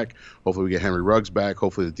Brown back. Hopefully we get Henry Ruggs back.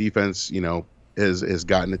 Hopefully the defense, has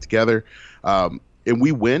gotten it together. And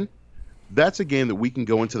we win. That's a game that we can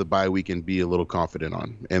go into the bye week and be a little confident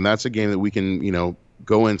on. And that's a game that we can,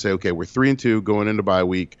 go in and say, okay, we're 3-2 going into bye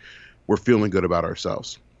week. We're feeling good about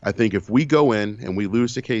ourselves. I think if we go in and we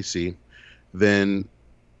lose to KC, then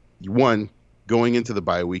going into the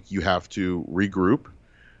bye week, you have to regroup,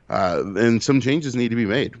 and some changes need to be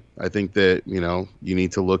made. I think that, you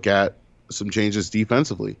need to look at some changes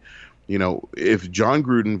defensively. If John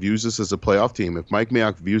Gruden views this as a playoff team, if Mike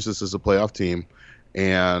Mayock views this as a playoff team,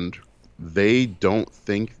 and they don't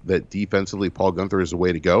think that defensively Paul Guenther is the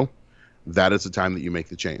way to go, that is the time that you make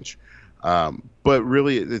the change. But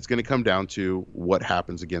really, it's going to come down to what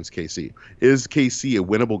happens against KC. Is KC a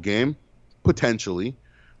winnable game? Potentially.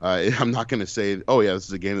 I'm not going to say, oh, yeah, this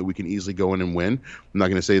is a game that we can easily go in and win. I'm not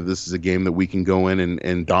going to say this is a game that we can go in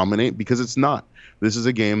and dominate, because it's not. This is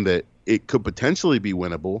a game that it could potentially be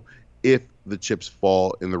winnable if the chips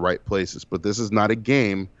fall in the right places. But this is not a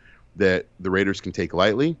game that the Raiders can take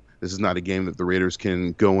lightly. This is not a game that the Raiders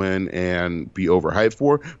can go in and be overhyped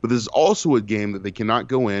for. But this is also a game that they cannot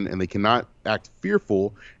go in and they cannot act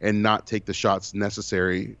fearful and not take the shots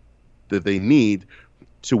necessary that they need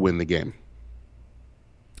to win the game.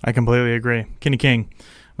 I completely agree. Kenny King,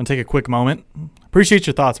 I'm going to take a quick moment. Appreciate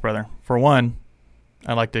your thoughts, brother. For one,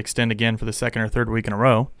 I'd like to extend again for the second or third week in a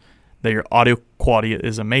row that your audio quality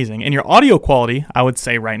is amazing. And your audio quality, I would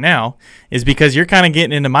say right now, is because you're kind of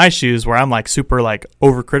getting into my shoes where I'm super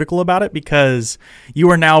overcritical about it, because you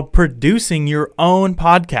are now producing your own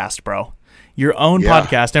podcast, bro. Your own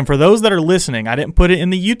podcast. And for those that are listening, I didn't put it in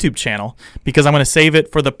the YouTube channel because I'm going to save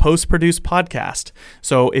it for the post-produced podcast.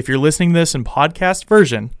 So if you're listening to this in podcast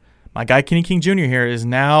version, my guy Kenny King Jr. here is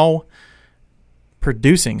now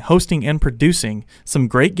hosting and producing some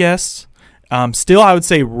great guests. Still, I would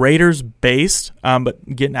say Raiders-based, but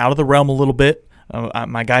getting out of the realm a little bit.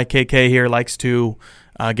 My guy KK here likes to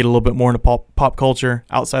get a little bit more into pop culture,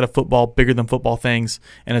 outside of football, bigger than football things,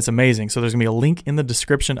 and it's amazing. So there's going to be a link in the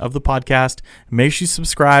description of the podcast. Make sure you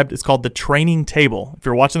subscribe. It's called The Training Table. If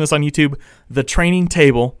you're watching this on YouTube, The Training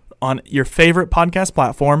Table. on your favorite podcast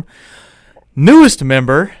platform. Newest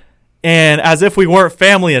member, and as if we weren't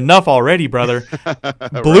family enough already, brother,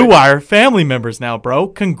 Blue Wire family members now, bro.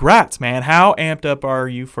 Congrats, man. How amped up are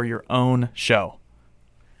you for your own show?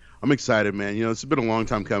 I'm excited, man. It's been a long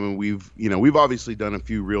time coming. We've obviously done a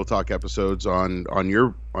few Real Talk episodes on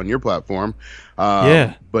your platform.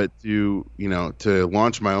 But to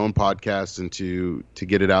launch my own podcast and to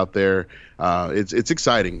get it out there, it's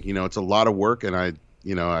exciting. It's a lot of work, and I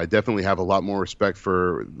definitely have a lot more respect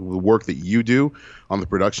for the work that you do on the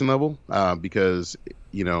production level, because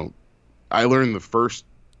I learned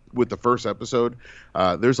with the first episode,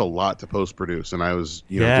 there's a lot to post produce, and I was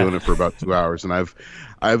doing it for about 2 hours, and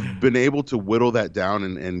I've been able to whittle that down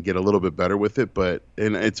and get a little bit better with it,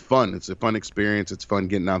 and it's fun. It's a fun experience. It's fun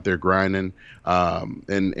getting out there grinding,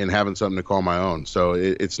 and having something to call my own. So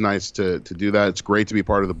it's nice to do that. It's great to be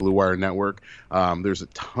part of the Blue Wire Network. There's a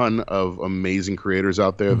ton of amazing creators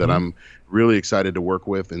out there that I'm really excited to work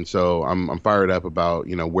with, and so I'm fired up about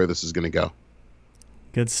where this is going to go.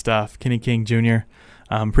 Good stuff, Kenny King Jr.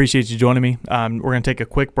 Appreciate you joining me. We're going to take a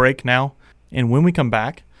quick break now, and when we come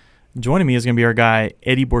back, joining me is going to be our guy,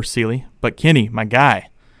 Eddie Borsili. But Kenny, my guy,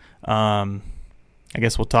 I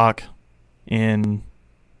guess we'll talk in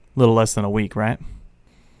a little less than a week, right?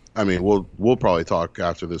 I mean, we'll probably talk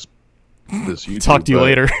after this YouTube. Talk to you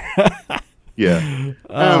later. Yeah.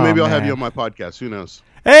 Maybe I'll have you on my podcast. Who knows?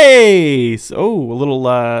 Hey! So, a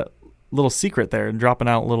little secret there, dropping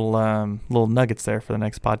out little nuggets there for the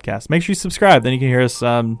next podcast. Make sure you subscribe, then you can hear us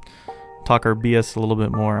talk our BS a little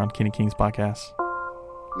bit more on Kenny King's podcast.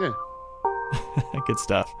 Yeah. Good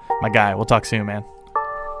stuff. My guy, we'll talk soon, man.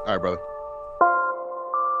 All right, brother.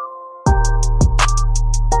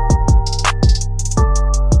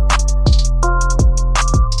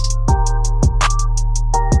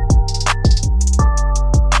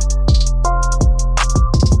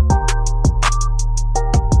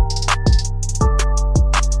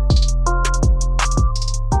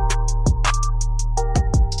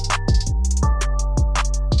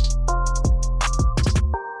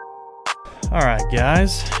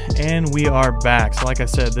 Guys, and we are back. So like I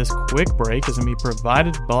said, this quick break is going to be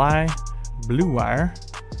provided by Blue Wire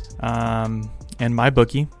and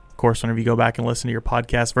MyBookie. Of course, whenever you go back and listen to your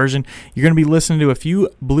podcast version, you're going to be listening to a few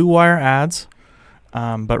Blue Wire ads.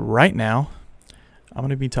 But right now, I'm going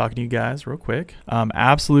to be talking to you guys real quick.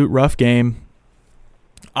 Absolute rough game.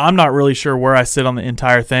 I'm not really sure where I sit on the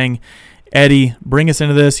entire thing. Eddie, bring us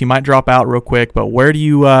into this. You might drop out real quick, but where do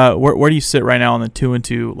you where do you sit right now on the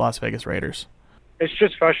 2-2 Las Vegas Raiders? It's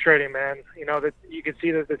just frustrating, man. That you can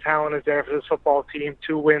see that the talent is there for this football team.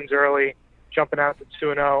 2 wins early, jumping out to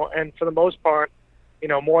 2-0. And for the most part,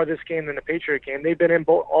 more of this game than the Patriot game. They've been in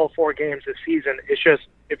all 4 games this season. It's just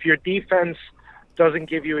if your defense doesn't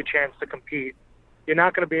give you a chance to compete, you're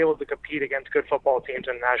not going to be able to compete against good football teams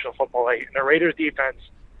in the National Football League. And the Raiders' defense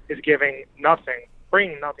is bringing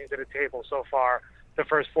nothing to the table so far the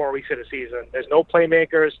first 4 weeks of the season. There's no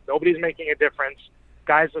playmakers. Nobody's making a difference.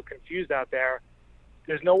 Guys look confused out there.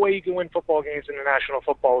 There's no way you can win football games in the National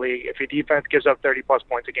Football League if your defense gives up 30-plus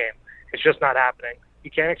points a game. It's just not happening. You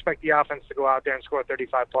can't expect the offense to go out there and score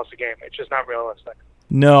 35-plus a game. It's just not realistic.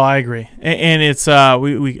 No, I agree. And it's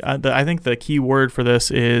I think the key word for this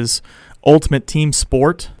is ultimate team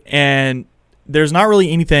sport. And there's not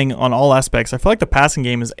really anything on all aspects. I feel like the passing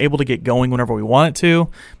game is able to get going whenever we want it to,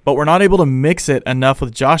 but we're not able to mix it enough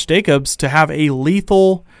with Josh Jacobs to have a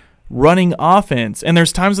lethal running offense. And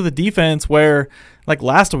there's times of the defense where, like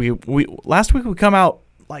last week we come out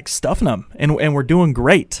like stuffing them, and we're doing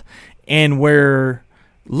great, and we're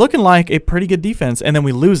looking like a pretty good defense, and then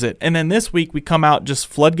we lose it. And then this week we come out just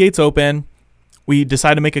floodgates open. We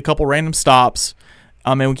decide to make a couple random stops,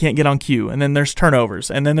 and we can't get on cue. And then there's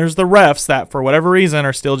turnovers, and then there's the refs that for whatever reason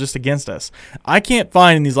are still just against us. I can't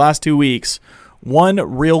find in these last 2 weeks one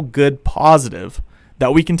real good positive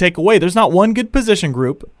that we can take away. There's not one good position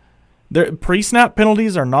group. The pre-snap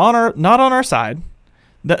penalties are not on our side.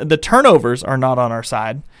 The turnovers are not on our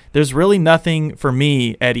side. There's really nothing for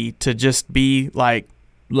me, Eddie, to just be like,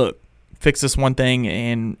 look, fix this one thing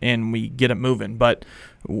and we get it moving. But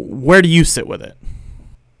where do you sit with it?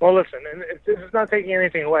 Well, listen, and this is not taking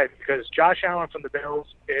anything away because Josh Allen from the Bills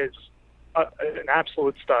is an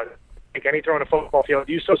absolute stud. Like any throw in a football field,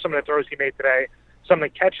 you saw some of the throws he made today, some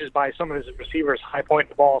of the catches by some of his receivers, high-pointing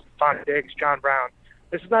the ball, Stephon Diggs, John Brown.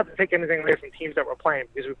 This is not to take anything away from teams that we're playing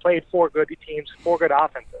because we played 4 good teams, 4 good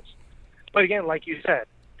offenses. But again, like you said,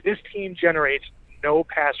 this team generates no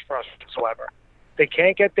pass rush whatsoever. They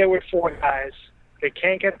can't get there with 4 guys. They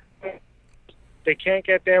can't get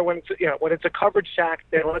there when it's a coverage sack.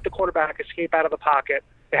 They let the quarterback escape out of the pocket.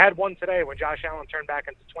 They had one today when Josh Allen turned back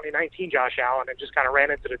into 2019 Josh Allen and just kind of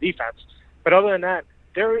ran into the defense. But other than that,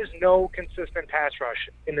 there is no consistent pass rush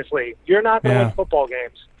in this league. You're not going to win football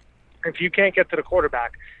games if you can't get to the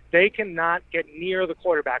quarterback. They cannot get near the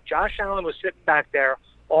quarterback. Josh Allen was sitting back there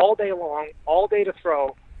all day long, all day to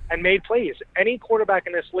throw, and made plays. Any quarterback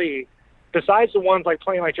in this league, besides the ones like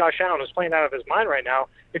playing like Josh Allen, who's playing out of his mind right now,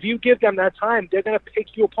 if you give them that time, they're going to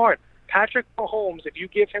pick you apart. Patrick Mahomes, if you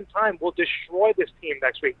give him time, will destroy this team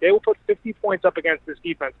next week. They will put 50 points up against this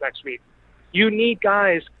defense next week. You need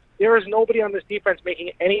guys. There is nobody on this defense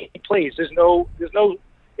making any plays. There's no,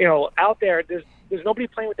 out there. There's nobody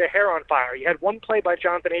playing with their hair on fire. You had one play by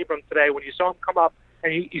Jonathan Abrams today when you saw him come up,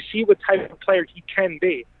 and you see what type of player he can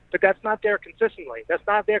be. But that's not there consistently. That's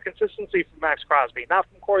not there consistency from Max Crosby, not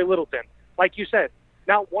from Corey Littleton. Like you said,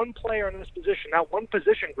 not one player in this position, not one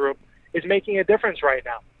position group is making a difference right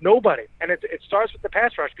now. Nobody. And it starts with the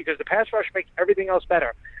pass rush, because the pass rush makes everything else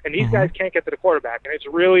better. And these guys can't get to the quarterback, and it's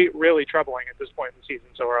really, really troubling at this point in the season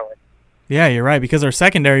so early. Yeah, you're right, because our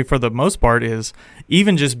secondary, for the most part, is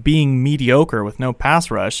even just being mediocre with no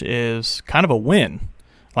pass rush is kind of a win.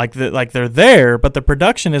 Like they're there, but the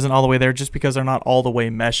production isn't all the way there just because they're not all the way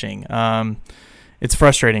meshing. It's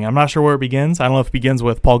frustrating. I'm not sure where it begins. I don't know if it begins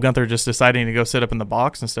with Paul Guenther just deciding to go sit up in the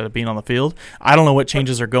box instead of being on the field. I don't know what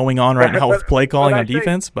changes are going on right now with play calling on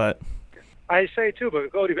defense, but I say too,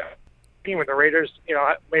 but go to team when the Raiders,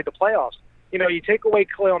 made the playoffs. You take away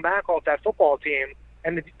Khalil Mack off that football team,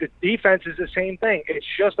 and the defense is the same thing. It's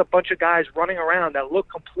just a bunch of guys running around that look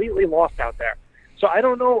completely lost out there. So I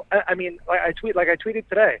don't know. I mean, I tweeted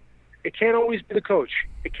today, it can't always be the coach.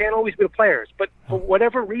 It can't always be the players. But for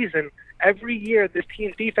whatever reason, every year this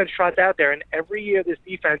team's defense trots out there, and every year this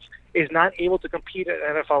defense is not able to compete at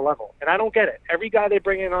NFL level. And I don't get it. Every guy they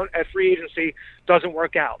bring in at free agency doesn't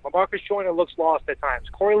work out. LaMarcus Joyner looks lost at times.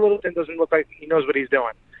 Corey Littleton doesn't look like he knows what he's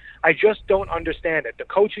doing. I just don't understand it. The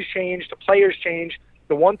coaches change. The players change.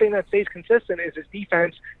 The one thing that stays consistent is his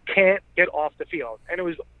defense can't get off the field. And it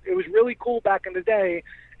was really cool back in the day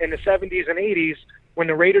in the 70s and 80s when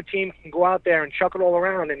the Raider team can go out there and chuck it all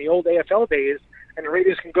around in the old AFL days, and the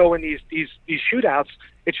Raiders can go in these shootouts.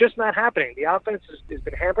 It's just not happening. The offense has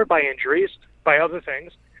been hampered by injuries, by other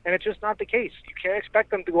things, and it's just not the case. You can't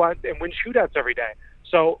expect them to go out and win shootouts every day.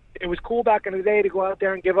 So it was cool back in the day to go out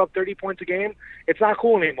there and give up 30 points a game. It's not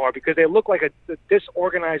cool anymore because they look like a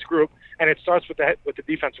disorganized group, and it starts with the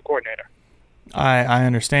defensive coordinator. I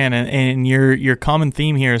understand, and your common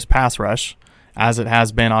theme here is pass rush, as it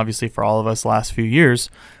has been obviously for all of us the last few years.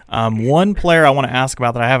 One player I want to ask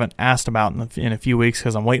about that I haven't asked about in a few weeks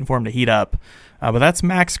because I'm waiting for him to heat up, but that's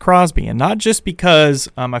Max Crosby, and not just because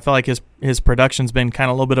I feel like his production's been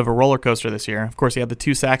kind of a little bit of a roller coaster this year. Of course, he had the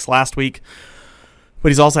 2 sacks last week, but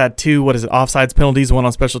he's also had 2 offsides penalties, one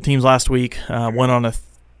on special teams last week, one on a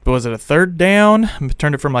third down?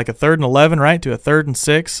 Turned it from like a 3rd and 11, right, to a 3rd and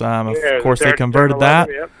 6. Of course, they converted that.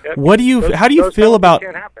 Yep. How do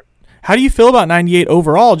you feel about 98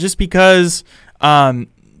 overall? Just because,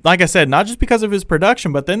 like I said, not just because of his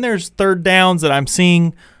production, but then there's third downs that I'm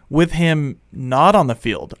seeing with him not on the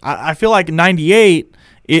field. I feel like 98,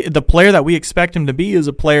 the player that we expect him to be is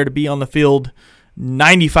a player to be on the field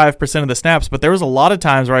 95% of the snaps, but there was a lot of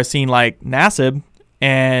times where I seen like Nassib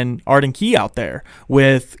and Arden Key out there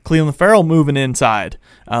with Cleveland Farrell moving inside.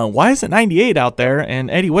 Why is it 98 out there?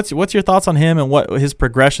 And Eddie, what's your thoughts on him and what his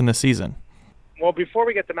progression this season? Well, before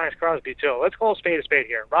we get to Max Crosby, too, let's call a spade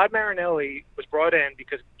here. Rod Marinelli was brought in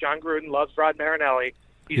because John Gruden loves Rod Marinelli.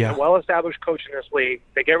 He's a well-established coach in this league.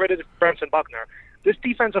 They get rid of Brentson Buckner. This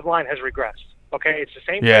defensive line has regressed. Okay, it's the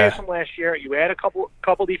same players from last year. You add a couple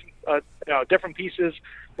different pieces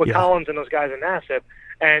with Collins and those guys in Nassib,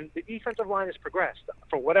 and the defensive line has progressed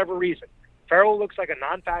for whatever reason. Farrell looks like a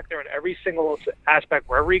non-factor in every single aspect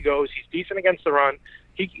wherever he goes. He's decent against the run.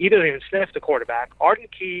 He doesn't even sniff the quarterback. Arden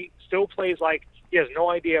Key still plays like he has no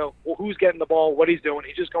idea who's getting the ball, what he's doing.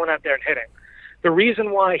 He's just going out there and hitting. The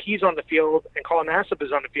reason why he's on the field and Colin Nassib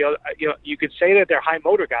is on the field, you could say that they're high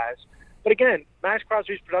motor guys. But again, Max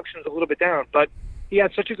Crosby's production is a little bit down, but he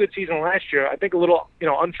had such a good season last year. I think a little,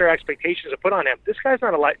 unfair expectations are put on him. This guy's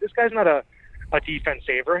not a defense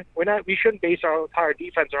saver. We shouldn't base our entire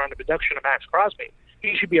defense around the production of Max Crosby.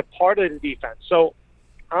 He should be a part of the defense. So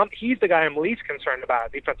he's the guy I'm least concerned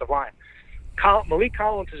about, defensive line. Malik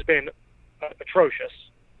Collins has been atrocious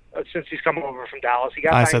since he's come over from Dallas. He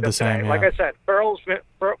got I said the same. Like I said, Burrow's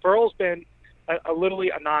been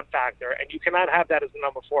literally a non-factor, and you cannot have that as the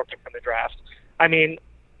number 4 pick in the draft. I mean,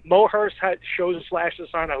 Mo Hurst shows a flash of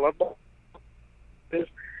the sun. I love Mo.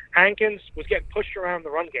 Hankins was getting pushed around the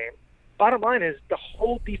run game. Bottom line is the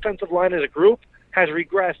whole defensive line as a group has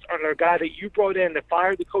regressed under a guy that you brought in that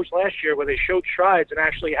fired the coach last year, where they showed strides and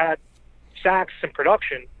actually had sacks and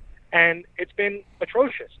production, and it's been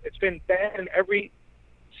atrocious. It's been bad in every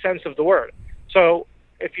sense of the word. So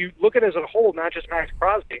if you look at it as a whole, not just Max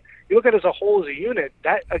Crosby, you look at it as a whole, as a unit,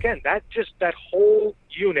 that whole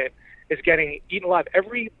unit is getting eaten alive.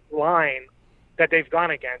 Every line that they've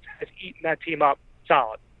gone against has eaten that team up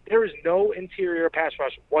solid. There is no interior pass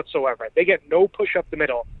rush whatsoever. They get no push up the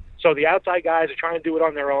middle. So the outside guys are trying to do it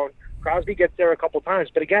on their own. Crosby gets there a couple times,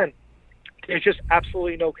 but again, there's just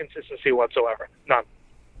absolutely no consistency whatsoever. None.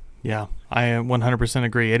 Yeah, I 100%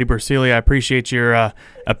 agree. Eddie Bersili, I appreciate your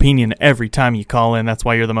opinion every time you call in. That's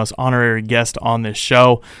why you're the most honorary guest on this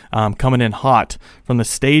show. Coming in hot from the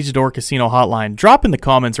Stage Door Casino hotline. Drop in the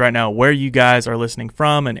comments right now where you guys are listening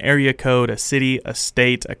from, an area code, a city, a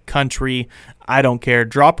state, a country. I don't care.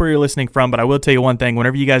 Drop where you're listening from, but I will tell you one thing.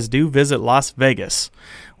 Whenever you guys do visit Las Vegas,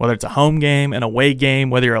 whether it's a home game, an away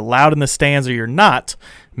game, whether you're allowed in the stands or you're not,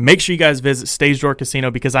 make sure you guys visit Stage Door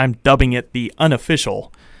Casino, because I'm dubbing it the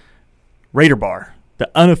unofficial Raider Bar, the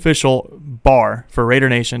unofficial bar for Raider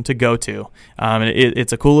Nation to go to.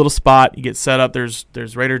 It's a cool little spot. You get set up.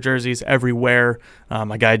 There's Raider jerseys everywhere.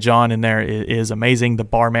 My guy John in there is amazing. The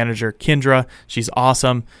bar manager, Kendra, she's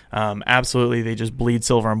awesome. Absolutely, they just bleed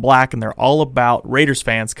silver and black, and they're all about Raiders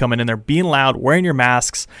fans coming in there, being loud, wearing your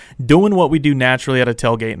masks, doing what we do naturally at a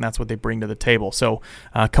tailgate, and that's what they bring to the table. So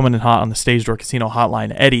coming in hot on the Stage Door Casino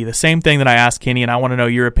hotline. Eddie, the same thing that I asked Kenny, and I want to know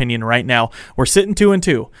your opinion right now. We're sitting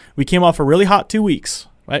 2-2. We came off a really hot 2 weeks.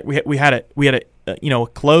 Right? We had a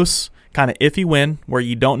close, kind of iffy win where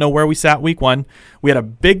you don't know where we sat week 1. We had a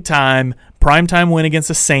big time primetime win against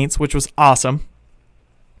the Saints, which was awesome.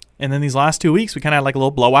 And then these last 2 weeks, we kind of had like a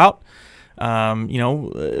little blowout.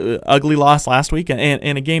 Ugly loss last week,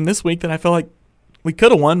 and a game this week that I feel like we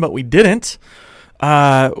could have won, but we didn't.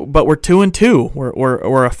 But we're 2-2.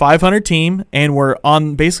 We're a 500 team, and we're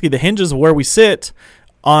on basically the hinges of where we sit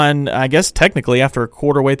on, I guess, technically after a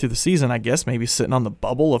quarter way through the season, I guess maybe sitting on the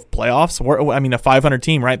bubble of playoffs. A 500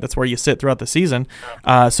 team, right? That's where you sit throughout the season.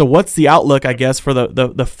 So what's the outlook, I guess, for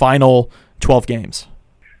the final 12 games?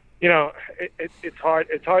 It's hard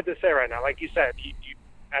to say right now. Like you said, you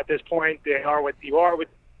at this point, you are with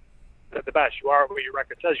the best. You are what your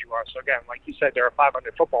record says you are. So again, like you said, they're a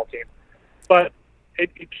 500 football team. But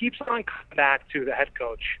it keeps on coming back to the head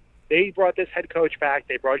coach. They brought this head coach back.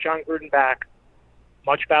 They brought Jon Gruden back.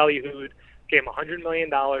 Much ballyhooed, gave him $100 million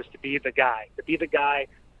to be the guy.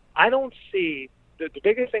 I don't see the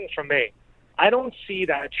biggest thing for me. I don't see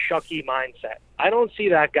that Chucky mindset. I don't see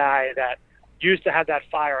that guy that used to have that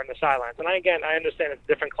fire on the sidelines. And I understand it's a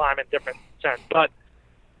different climate, different sense. But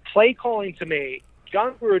play calling to me,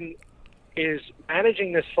 Jon Gruden is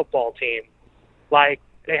managing this football team like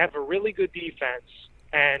they have a really good defense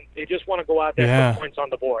and they just want to go out there and put points on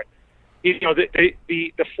the board.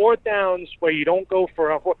 The fourth downs where you don't go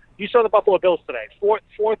for you saw the Buffalo Bills today.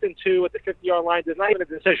 Fourth and 2 at the 50-yard line. There's not even a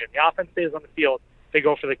decision. The offense stays on the field. They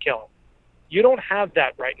go for the kill. You don't have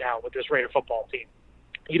that right now with this Raider football team.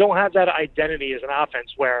 You don't have that identity as an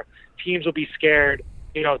offense where teams will be scared,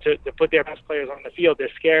 to put their best players on the field.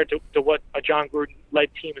 They're scared to what a Jon Gruden-led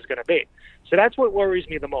team is going to be. So that's what worries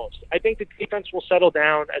me the most. I think the defense will settle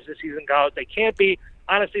down as the season goes. They can't be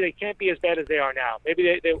as bad as they are now.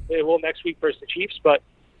 Maybe they will next week versus the Chiefs, but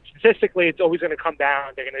statistically it's always going to come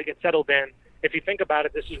down. They're going to get settled in. If you think about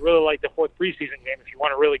it, this is really like the fourth preseason game if you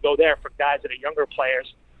want to really go there for guys that are younger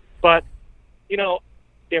players. But,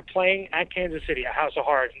 they're playing at Kansas City, a house of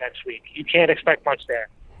horrors next week. You can't expect much there.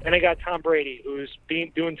 And they got Tom Brady, who's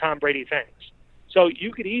doing Tom Brady things. So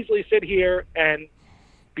you could easily sit here and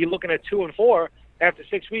be looking at 2-4 after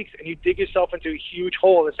 6 weeks, and you dig yourself into a huge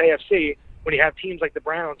hole in this AFC when you have teams like the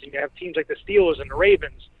Browns and you have teams like the Steelers and the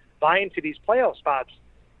Ravens buy into these playoff spots.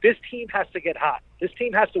 This team has to get hot. This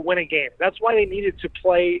team has to win a game. That's why they needed to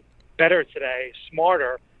play better today,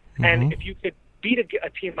 smarter. Mm-hmm. And if you could beat a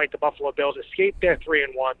team like the Buffalo Bills, escape their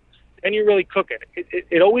 3-1, then you're really cooking.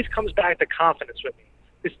 It always comes back to confidence with me.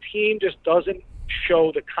 This team just doesn't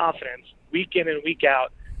show the confidence week in and week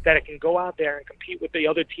out that it can go out there and compete with the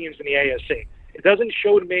other teams in the AFC. It doesn't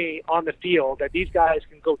show to me on the field that these guys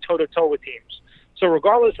can go toe-to-toe with teams. So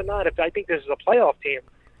regardless or not, if I think this is a playoff team,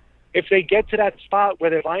 if they get to that spot where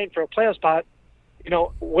they're vying for a playoff spot,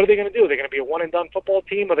 what are they going to do? Are they going to be a one-and-done football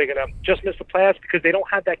team? Are they going to just miss the playoffs because they don't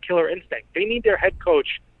have that killer instinct? They need their head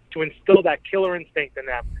coach to instill that killer instinct in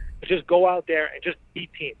them to just go out there and just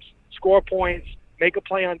beat teams, score points, make a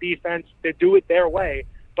play on defense. They do it their way,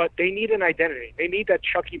 but they need an identity. They need that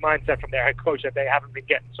Chucky mindset from their head coach that they haven't been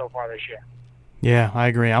getting so far this year. Yeah, I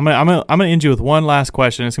agree. I'm gonna end you with one last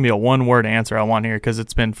question. It's gonna be a one-word answer I want here because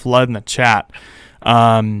it's been flooding the chat.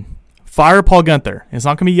 Fire Paul Guenther. It's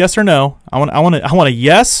not gonna be yes or no. I want a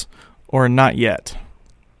yes or not yet.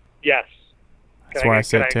 Yes. That's where I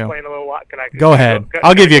sit too. Explain a little what? Go ahead.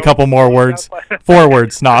 I'll give you a couple more words. 4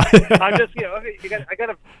 words. No. I'm just,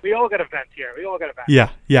 we all got to vent here. We all got to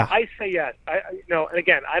vent. Yeah. I say yes. And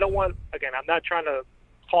again, I'm not trying to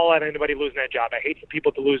call out anybody losing their job. I hate for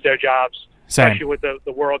people to lose their jobs, especially with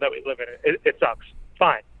the world that we live in. It sucks.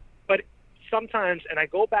 Fine. But sometimes, and I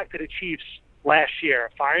go back to the Chiefs last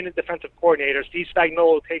year, firing the defensive coordinator, Steve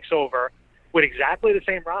Spagnuolo takes over with exactly the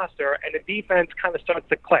same roster, and the defense kind of starts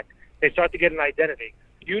to click. They start to get an identity.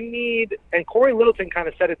 And Corey Littleton kind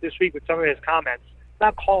of said it this week with some of his comments,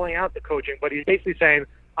 not calling out the coaching, but he's basically saying,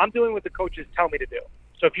 I'm doing what the coaches tell me to do.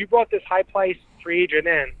 So if you brought this high-priced free agent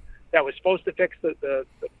in that was supposed to fix the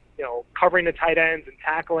covering the tight ends and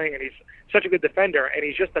tackling, and he's such a good defender, and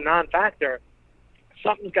he's just a non-factor,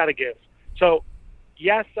 something's got to give. So,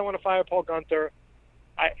 yes, I want to fire Paul Guenther.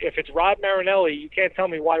 If it's Rod Marinelli, you can't tell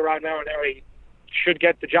me why Rod Marinelli should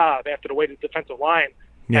get the job after the way the defensive line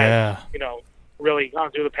has, really gone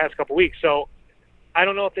through the past couple weeks. So I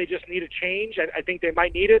don't know if they just need a change. I think they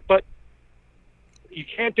might need it, but you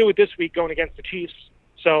can't do it this week going against the Chiefs.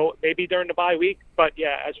 So maybe during the bye week. But,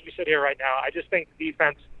 yeah, as we sit here right now, I just think the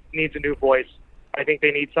defense needs a new voice. I think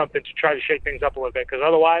they need something to try to shake things up a little bit because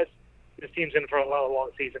otherwise this team's in for a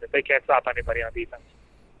long season if they can't stop anybody on defense.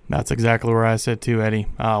 That's exactly where I sit too, Eddie.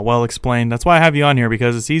 Well explained. That's why I have you on here,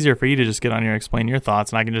 because it's easier for you to just get on here and explain your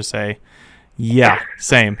thoughts, and I can just say, yeah,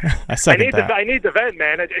 same. I second that. I need the vent,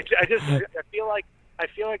 man. I feel like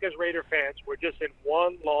as Raider fans, we're just in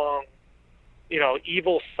one long,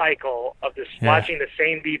 evil cycle of this watching the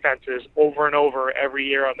same defenses over and over every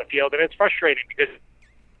year on the field, and it's frustrating because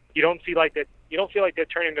you don't feel like they're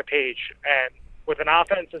turning the page. And with an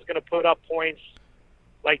offense that's going to put up points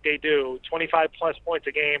like they do, 25-plus points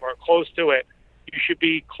a game or close to it, you should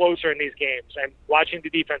be closer in these games. And watching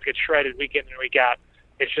the defense get shredded week in and week out,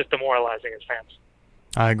 it's just demoralizing as fans.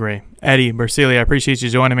 I agree. Eddie Bersili, I appreciate you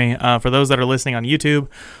joining me. For those that are listening on YouTube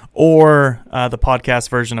or the podcast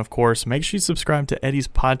version, of course, make sure you subscribe to Eddie's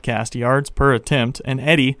podcast, Yards Per Attempt. And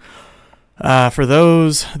Eddie, for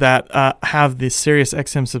those that have the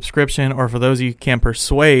SiriusXM subscription, or for those you can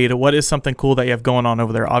persuade, what is something cool that you have going on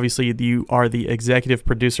over there? Obviously, you are the executive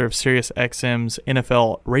producer of SiriusXM's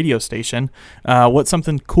NFL radio station. What's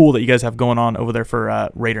something cool that you guys have going on over there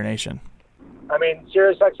for Raider Nation?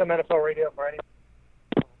 SiriusXM NFL radio for any.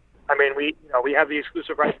 We have the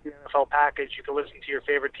exclusive rights to the NFL package. You can listen to your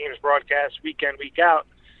favorite team's broadcast week in, week out.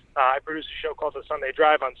 I produce a show called The Sunday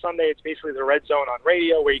Drive on Sunday. It's basically the Red Zone on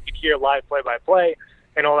radio where you can hear live play-by-play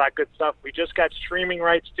and all that good stuff. We just got streaming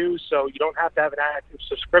rights too, so you don't have to have an active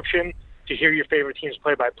subscription to hear your favorite team's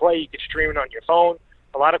play-by-play. You can stream it on your phone.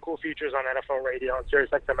 A lot of cool features on NFL radio, on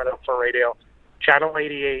SiriusXM NFL radio. Channel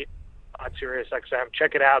 88 on SiriusXM.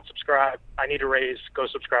 Check it out. Subscribe. I need a raise. Go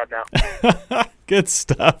subscribe now. Good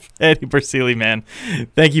stuff. Eddie Bersili, man.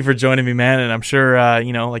 Thank you for joining me, man. And I'm sure,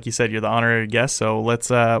 like you said, you're the honorary guest. So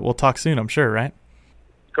we'll talk soon, I'm sure, right?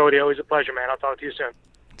 Cody, always a pleasure, man. I'll talk to you soon.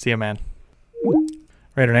 See you, man.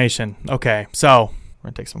 Raider Nation. Okay, so we're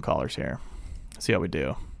going to take some callers here. See how we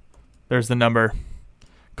do. There's the number.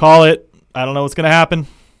 Call it. I don't know what's going to happen.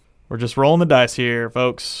 We're just rolling the dice here,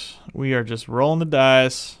 folks. We are just rolling the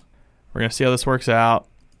dice. We're going to see how this works out.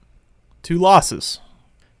 2 losses.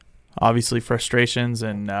 Obviously, frustrations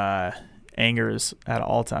and anger is at an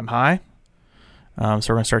all-time high. So we're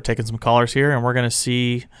going to start taking some callers here, and we're going to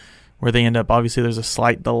see where they end up. Obviously, there's a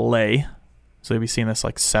slight delay. So you'll be seeing this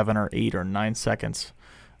like 7 or 8 or 9 seconds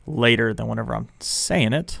later than whenever I'm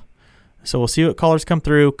saying it. So we'll see what callers come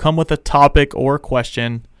through. Come with a topic or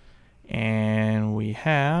question. And we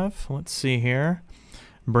have, let's see here,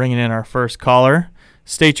 bringing in our first caller.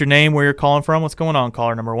 State your name, where you're calling from. What's going on,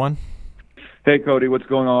 caller number 1? Hey, Cody. What's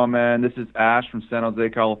going on, man? This is Ash from San Jose,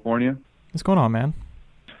 California. What's going on, man?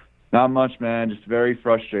 Not much, man. Just very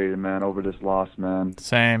frustrated, man, over this loss, man.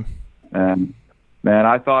 Same. And, man,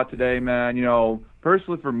 I thought today, man,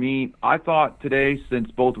 personally for me, I thought today,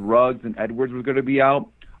 since both Ruggs and Edwards were going to be out,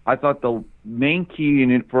 I thought the main key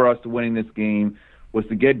in it for us to winning this game was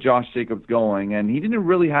to get Josh Jacobs going. And he didn't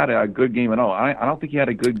really have a good game at all. I don't think he had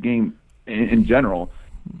a good game in general.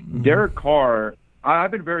 Mm-hmm. Derek Carr,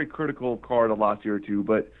 I've been very critical of Carr the last year or two,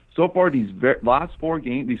 but so far these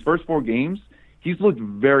first 4 games, he's looked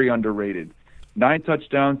very underrated. 9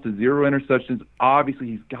 touchdowns to 0 interceptions. Obviously,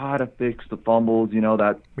 he's got to fix the fumbles.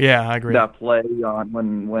 I agree. That play on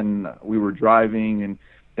when we were driving and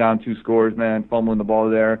down 2 scores, man, fumbling the ball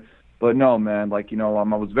there. But no, man, like, I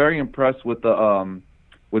was very impressed with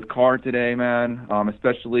with Carr today, man,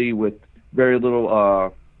 especially with very little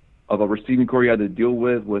of a receiving core he had to deal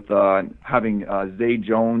with having Zay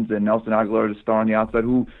Jones and Nelson Aguilar to start on the outside,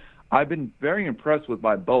 who I've been very impressed with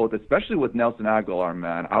by both, especially with Nelson Aguilar,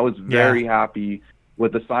 man. I was very happy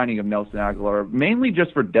with the signing of Nelson Aguilar, mainly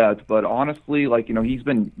just for depth, but honestly, like, he's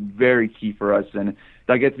been very key for us, and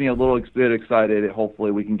that gets me a little bit excited.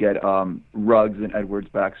 Hopefully we can get Ruggs and Edwards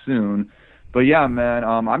back soon. But yeah, man,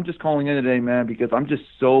 I'm just calling in today, man, because I'm just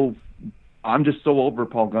so over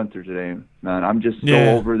Paul Guenther today, man. I'm just so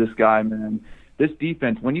over this guy, man. This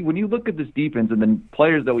defense, when you look at this defense and the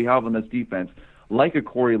players that we have on this defense, like a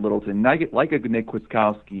Corey Littleton, like a Nick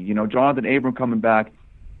Kwiatkowski, Jonathan Abram coming back,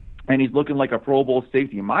 and he's looking like a Pro Bowl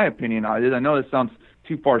safety, in my opinion. I know this sounds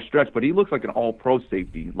too far stretched, but he looks like an all-pro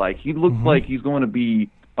safety. Like, he looks like he's going to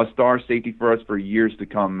be a star safety for us for years to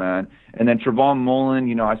come, man. And then Trevon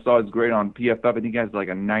Mullen, I saw his grade on PFF. I think he has like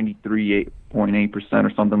a 93.8%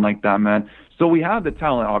 or something like that, man. So we have the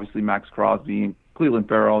talent, obviously, Max Crosby and Cleveland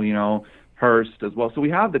Farrell, Hurst as well. So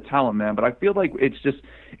we have the talent, man. But I feel like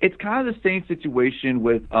it's kind of the same situation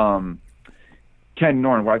with Ken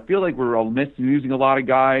Norton, where I feel like we're losing a lot of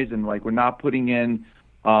guys, and like we're not putting in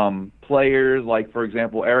players like, for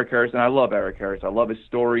example, Eric Harris. And I love Eric Harris. I love his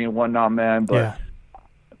story and whatnot, man. But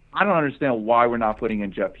I don't understand why we're not putting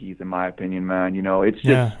in Jeff Heath, in my opinion, man. It's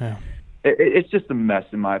just it's just a mess,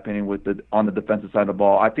 in my opinion, on the defensive side of the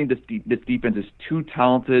ball. I think this defense is too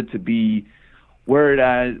talented to be where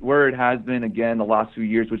it has been, again, the last few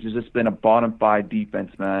years, which has just been a bottom 5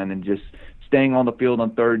 defense, man, and just staying on the field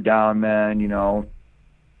on third down, man,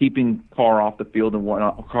 keeping Carr off the field and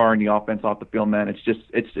Carr and the offense off the field, man. It's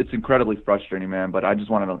incredibly frustrating, man. But I just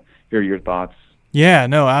wanted to hear your thoughts. Yeah,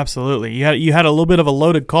 no, absolutely. You had a little bit of a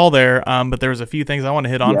loaded call there, but there was a few things I want to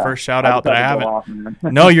hit on. First, shout out that I haven't.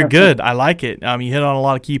 No, you're good. I like it. You hit on a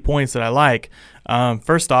lot of key points that I like.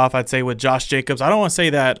 First off, I'd say with Josh Jacobs, I don't want to say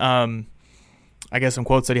that. I guess some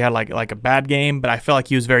quotes that he had like a bad game, but I felt like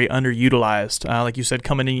he was very underutilized. Like you said,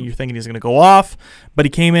 coming in, you're thinking he's going to go off, but he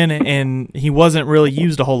came in and he wasn't really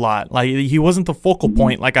used a whole lot. Like, he wasn't the focal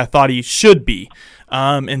point like I thought he should be.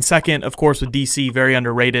 And second, of course, with DC, very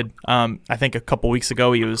underrated. I think a couple weeks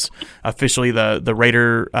ago he was officially the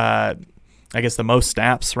Raider, I guess the most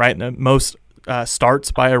snaps, right? The most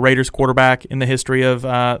starts by a Raiders quarterback in the history of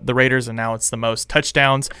the Raiders, and now it's the most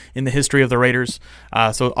touchdowns in the history of the Raiders.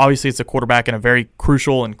 So obviously it's a quarterback in a very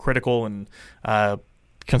crucial and critical and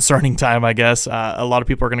concerning time, I guess. A lot of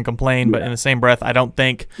people are going to complain, but in the same breath, I don't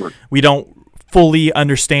think we don't fully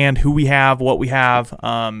understand who we have, what we have.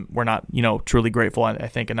 We're not, truly grateful, I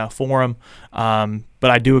think, enough for him.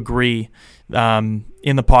 But I do agree. In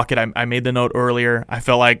the pocket, I made the note earlier. I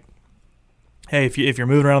felt like, hey, if you're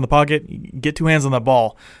moving around in the pocket, get 2 hands on the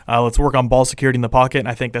ball. Let's work on ball security in the pocket. And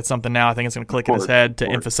I think that's something now I think it's going to click in his head to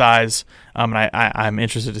emphasize. And I'm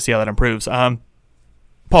interested to see how that improves. Paul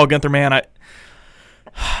Guenther, man, I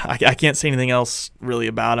can't say anything else really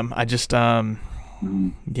about him. I just,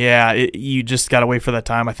 you just got to wait for that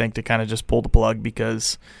time, I think, to kind of just pull the plug,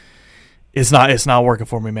 because it's not working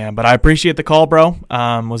for me, man. But I appreciate the call, bro.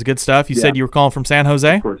 Was good stuff. You said you were calling from San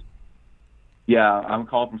Jose? Of course. Yeah, I'm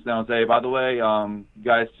calling from San Jose. By the way, you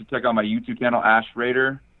guys should check out my YouTube channel, Ash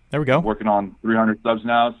Raider. There we go. I'm working on 300 subs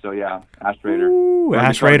now, so yeah, Ash Raider. Ooh,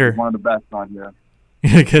 Ash Raider. One of the best on here.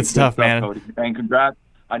 Good stuff, man. Cody. And congrats.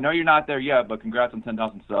 I know you're not there yet, but congrats on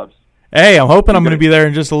 10,000 subs. Hey, I'm hoping I'm going to be there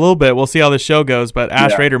in just a little bit. We'll see how this show goes. But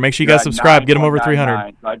Ash Raider, make sure you guys subscribe. Get him over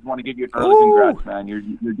 300. So I just want to give you an early congrats, man. You're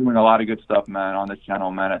doing a lot of good stuff, man, on this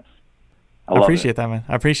channel, man. I appreciate that, man.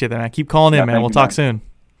 I appreciate that, man. Keep calling in, man. We'll talk soon.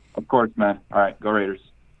 Of course, man. All right, go Raiders.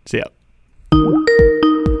 See ya.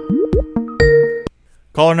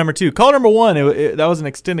 Caller number 2. Caller number 1, that was an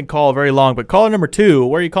extended call, very long. But caller number 2,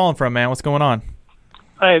 where are you calling from, man? What's going on?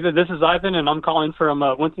 Hey, this is Ivan, and I'm calling from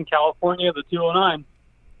Winston, California, the 209.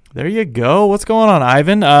 There you go. What's going on,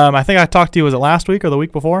 Ivan? I think I talked to you, was it last week or the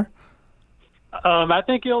week before? I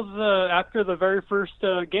think it was after the very first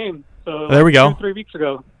game. So there we go. 2-3 weeks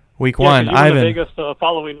ago. Week 1, you Ivan. were in Vegas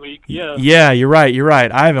following week. Yeah. Yeah, you're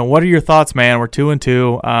right. Ivan, what are your thoughts, man? We're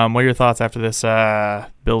 2-2. What are your thoughts after this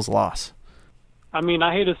Bills loss? I mean,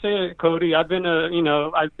 I hate to say it, Cody. I've been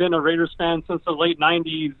a Raiders fan since the late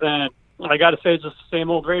 '90s, and I got to say, it's just the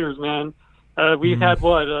same old Raiders, man. We've had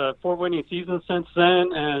 4 winning seasons since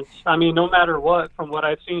then, and I mean, no matter what, from what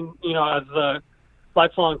I've seen, as a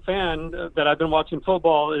lifelong fan that I've been watching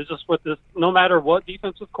football, is just with this. No matter what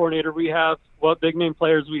defensive coordinator we have, what big name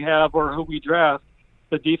players we have, or who we draft,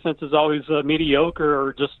 the defense is always mediocre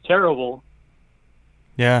or just terrible.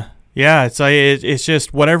 Yeah. It's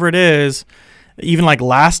just whatever it is. even like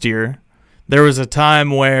last year, there was a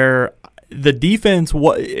time where the defense,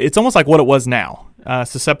 it's almost like what it was now.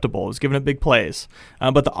 Susceptible. It was giving up big plays.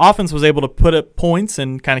 But the offense was able to put up points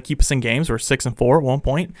and kind of keep us in games. We're 6-4 at one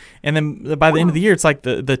point. And then by the end of the year, it's like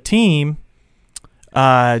the team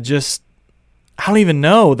just, I don't even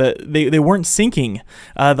know, that they weren't syncing.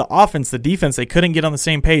 The offense, the defense, they couldn't get on the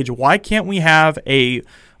same page. Why can't we have a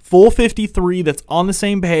full 53 that's on the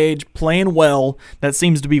same page, playing well, that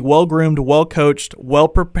seems to be well-groomed, well-coached,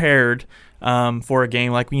 well-prepared, for a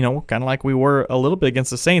game like, kind of like we were a little bit against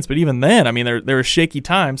the Saints. But even then, I mean, there are shaky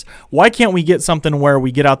times. Why can't we get something where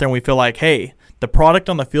we get out there and we feel like, hey, the product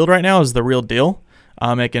on the field right now is the real deal?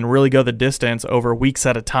 It can really go the distance over weeks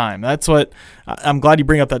at a time. That's what I'm glad you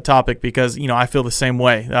bring up that topic, because, I feel the same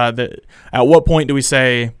way. At what point do we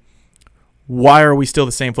say, why are we still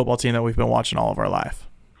the same football team that we've been watching all of our life?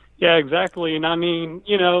 Yeah, exactly. And I mean,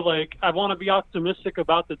 I want to be optimistic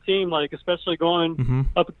about the team, especially going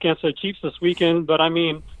up against the Chiefs this weekend. But I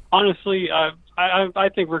mean, honestly, I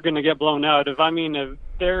think we're going to get blown out. If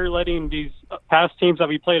they're letting these past teams that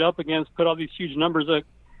we played up against put all these huge numbers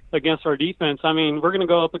against our defense, I mean, we're going to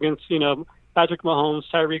go up against, Patrick Mahomes,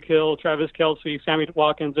 Tyreek Hill, Travis Kelce, Sammy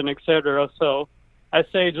Watkins, and et cetera. So I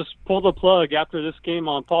say just pull the plug after this game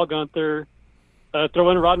on Paul Guenther.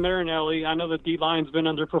 Throw in Rod Marinelli. I know the D-line's been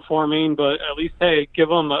underperforming, but at least, hey, give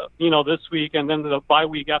them, this week and then the bye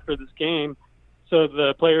week after this game, so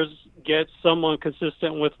the players get someone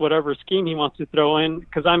consistent with whatever scheme he wants to throw in.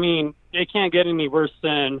 Because, I mean, it can't get any worse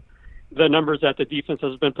than the numbers that the defense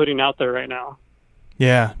has been putting out there right now.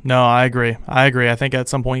 Yeah, no, I agree. I think at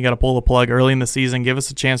some point you got to pull the plug early in the season, give us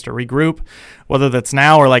a chance to regroup, whether that's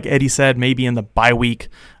now or, like Eddie said, maybe in the bye week.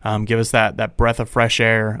 Give us that breath of fresh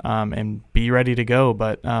air and be ready to go.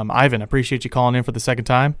 But, Ivan, appreciate you calling in for the second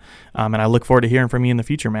time, and I look forward to hearing from you in the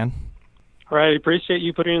future, man. All right, appreciate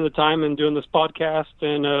you putting in the time and doing this podcast,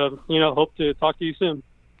 and, hope to talk to you soon.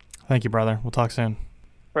 Thank you, brother. We'll talk soon.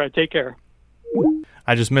 All right, take care.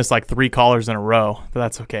 I just missed like 3 callers in a row, but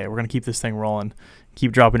that's okay. We're going to keep this thing rolling.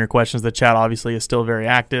 Keep dropping your questions. The chat obviously is still very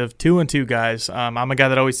active. 2-2, guys. I'm a guy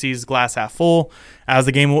that always sees glass half full. As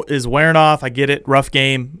the game is wearing off, I get it. Rough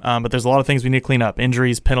game, but there's a lot of things we need to clean up.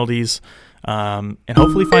 Injuries, penalties, and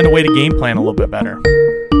hopefully find a way to game plan a little bit better.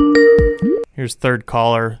 Here's third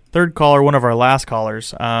caller, one of our last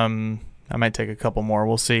callers. I might take a couple more.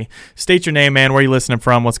 We'll see. State your name, man. Where are you listening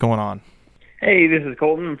from? What's going on? Hey, this is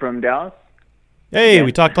Colton from Dallas. Hey, yeah.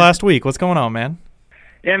 We talked last week. What's going on, man?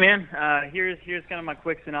 Yeah, man. Here's kind of my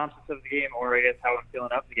quick synopsis of the game, or I guess how I'm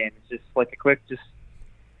feeling up the game. It's just like a quick, just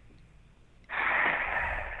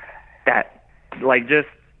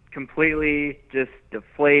completely just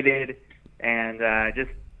deflated, and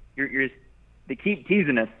they keep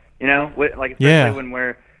teasing us, especially when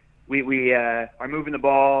we are moving the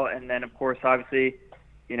ball, and then of course obviously,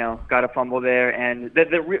 got a fumble there, and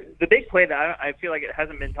the big play that I feel like it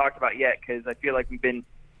hasn't been talked about yet, because I feel like we've been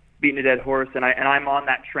beating a dead horse, and I'm on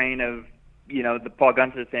that train of the Paul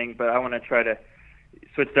Guenther thing, but I want to try to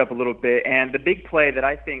switch it up a little bit. And the big play that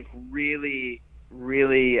I think really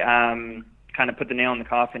kind of put the nail in the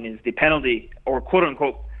coffin is the penalty, or quote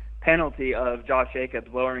unquote penalty, of Josh Jacobs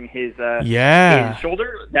lowering his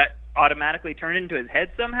shoulder that automatically turned into his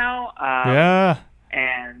head somehow.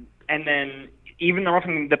 And then even though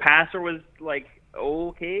the passer was like,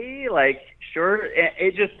 okay, like sure,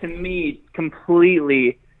 it just, to me,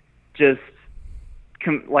 completely just I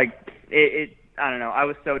don't know. I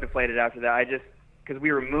was so deflated after that. Because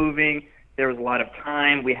we were moving, there was a lot of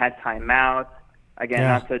time. We had timeouts. Again,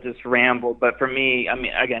 not to just ramble, but for me, I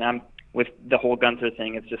mean, again, I'm with the whole Guenther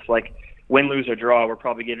thing. It's just like win, lose, or draw. We're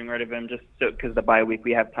probably getting rid of him just because the bye week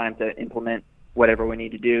we have time to implement whatever we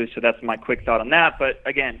need to do. So that's my quick thought on that. But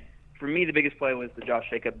again, for me, the biggest play was the Josh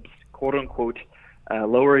Jacobs quote unquote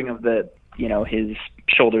lowering of the his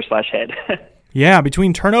shoulder/head. Yeah,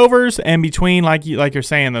 between turnovers and between like you're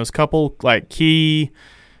saying, those couple like key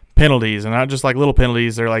penalties, and not just like little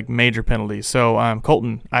penalties, they're like major penalties. So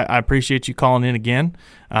Colton, I appreciate you calling in again.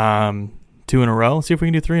 2 in a row. Let's see if we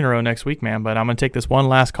can do 3 in a row next week, man. But I'm gonna take this one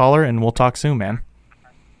last caller, and we'll talk soon, man.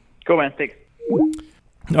 Cool, man. Thanks.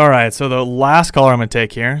 All right, so the last caller I'm gonna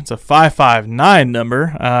take here, it's a 559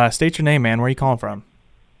 number. State your name, man. Where are you calling from?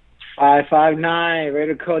 559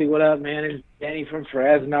 Raider Cody. What up, man? It's Danny from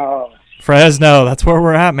Fresno. Fresno, that's where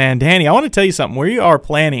we're at, man. Danny, I want to tell you something. We are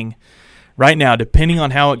planning right now, depending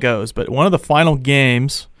on how it goes, but one of the final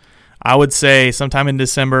games, I would say sometime in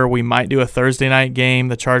December, we might do a Thursday night game,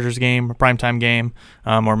 the Chargers game, a primetime game,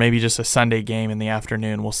 or maybe just a Sunday game in the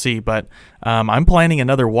afternoon. We'll see. But I'm planning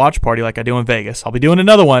another watch party like I do in Vegas. I'll be doing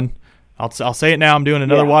another one. I'll say it now. I'm doing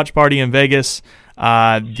another watch party in Vegas.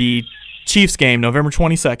 The Chiefs game, November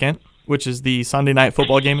 22nd, which is the Sunday night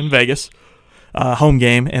football game in Vegas, home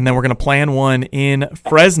game, and then we're going to plan one in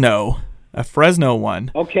Fresno, a Fresno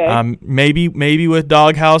one. Okay. Maybe with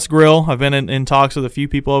Doghouse Grill. I've been in talks with a few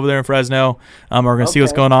people over there in Fresno. We're going to see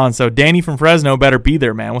what's going on. So Danny from Fresno better be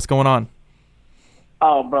there, man. What's going on?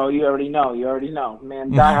 Oh, bro, you already know,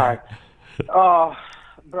 man. Die hard. Oh,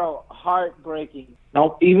 bro, heartbreaking.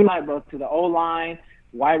 No, even bro, to the O-line,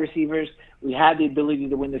 wide receivers, we had the ability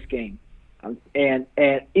to win this game. And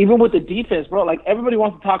even with the defense, bro, like everybody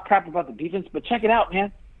wants to talk crap about the defense, but check it out,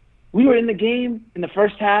 man. We were in the game in the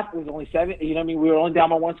first half. It was only 7. You know what I mean? We were only down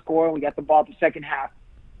by 1 score, and we got the ball the second half.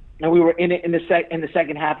 And we were in it in the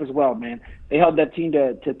second half as well, man. They held that team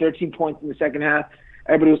to 13 points in the second half.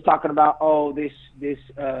 Everybody was talking about, this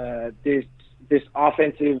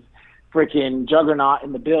offensive freaking juggernaut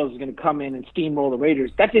in the Bills is going to come in and steamroll the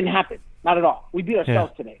Raiders. That didn't happen. Not at all. We beat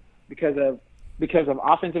ourselves today because of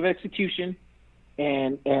offensive execution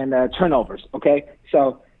and turnovers. Okay,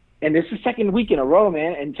 so and this is the second week in a row,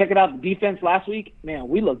 man. And check it out, the defense last week, man.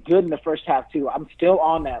 We looked good in the first half too. I'm still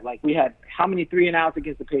on that. Like we had how many 3-and-outs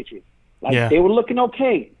against the Patriots? Like they were looking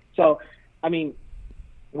okay. So I mean,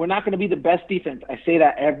 we're not going to be the best defense. I say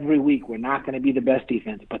that every week. We're not going to be the best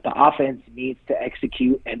defense, but the offense needs to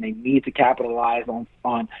execute and they need to capitalize on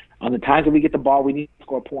the times that we get the ball. We need to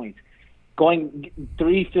score points. Going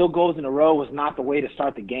 3 field goals in a row was not the way to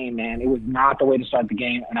start the game, man. It was not the way to start the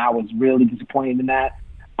game, and I was really disappointed in that.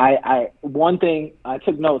 One thing, I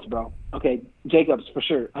took notes, bro. Okay, Jacobs for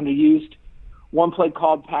sure underused. One play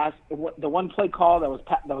called pass. The one play call that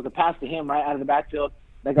was a pass to him right out of the backfield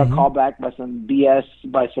that got called back by some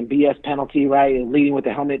BS penalty, right? Leading with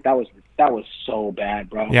the helmet. That was so bad,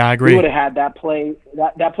 bro. Yeah, I agree. We would have had that play.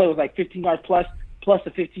 That play was like 15 yards plus a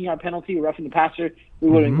 15-yard penalty, roughing the passer. We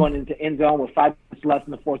would have been going into end zone with 5 minutes left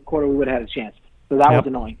in the fourth quarter. We would have had a chance. So that was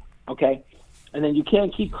annoying. Okay. And then you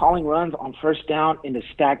can't keep calling runs on first down in the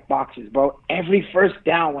stacked boxes, bro. Every first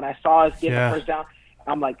down, when I saw us get the first down,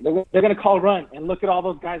 I'm like, they're going to call run. And look at all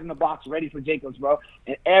those guys in the box ready for Jacobs, bro.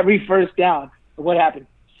 And every first down, what happened?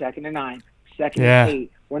 2nd and 9, 2nd and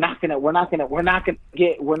 8. We're not gonna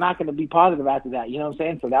be positive after that. You know what I'm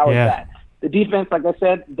saying? So that was that. The defense, like I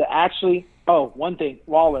said, one thing,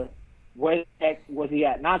 Waller, where the heck was he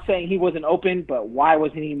at? Not saying he wasn't open, but why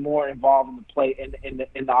wasn't he more involved in the play in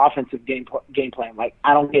the offensive game plan? Like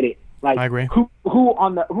I don't get it. Like I agree. Who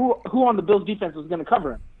on the Bills defense was going to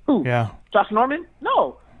cover him? Who? Yeah. Josh Norman?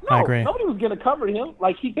 No. I agree. Nobody was going to cover him.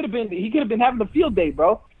 Like he could have been having a field day,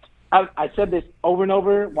 bro. I said this over and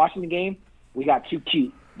over watching the game. We got too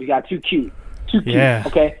cute. Too cute. Yeah.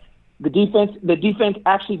 Okay. The defense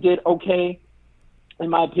actually did okay. In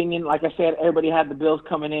my opinion, like I said, everybody had the Bills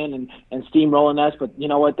coming in and steamrolling us, but you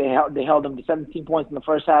know what? They held them to 17 points in the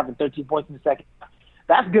first half and 13 points in the second.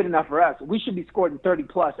 That's good enough for us. We should be scoring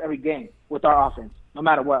 30-plus every game with our offense, no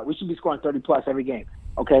matter what. We should be scoring 30-plus every game,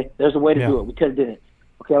 okay? There's a way to do it. We could have did it.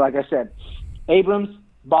 Okay, like I said, Abrams,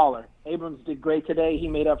 baller. Abrams did great today. He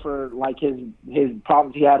made up for, like, his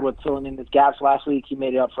problems he had with filling in his gaps last week. He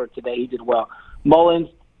made it up for it today. He did well. Mullins,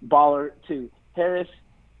 baller, too. Harris,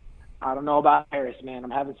 I don't know about Harris, man. I'm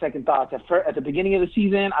having second thoughts. At the beginning of the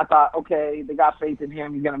season, I thought, okay, they got faith in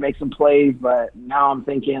him. He's going to make some plays. But now I'm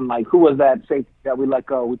thinking, like, who was that safety that we let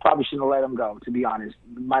go? We probably shouldn't have let him go, to be honest.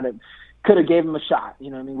 Could have gave him a shot. You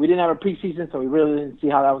know what I mean? We didn't have a preseason, so we really didn't see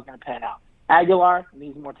how that was going to pan out. Aguilar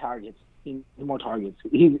needs more targets. He needs more targets.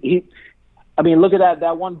 I mean, look at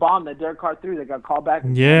that one bomb that Derek Carr threw that got called back.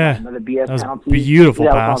 Yeah, another BS that was penalty. Beautiful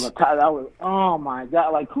pass. That was, oh my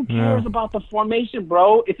God! Like, who cares about the formation,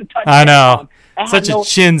 bro? It's a touchdown. I know. Such a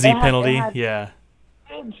chinsy penalty. Yeah.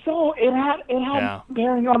 And so it had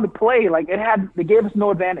bearing on the play. Like they gave us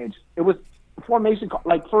no advantage. It was formation.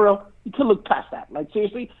 Like for real, you could look past that. Like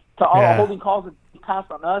seriously, to all the holding calls that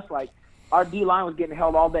passed on us, like our D line was getting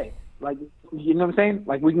held all day. Like you know what I'm saying?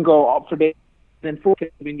 Like we can go up for days. Then four could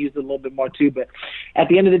have been used a little bit more too. But at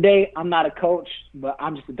the end of the day, I'm not a coach, but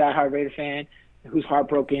I'm just a diehard Raider fan who's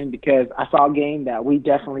heartbroken because I saw a game that we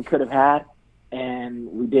definitely could have had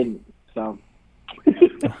and we didn't. So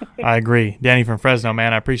I agree. Danny from Fresno,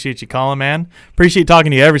 man. I appreciate you calling, man. Appreciate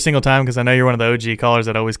talking to you every single time because I know you're one of the OG callers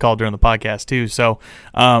that always call during the podcast too. So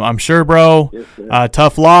I'm sure, bro,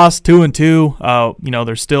 tough loss, 2-2.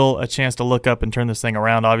 There's still a chance to look up and turn this thing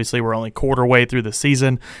around. Obviously, we're only quarter way through the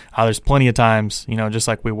season. There's plenty of times, just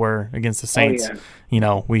like we were against the Saints.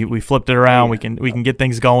 We flipped it around. We can get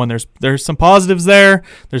things going. There's some positives there.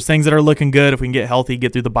 There's things that are looking good if we can get healthy,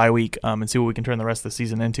 get through the bye week, and see what we can turn the rest of the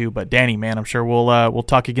season into. But Danny, man, I'm sure we'll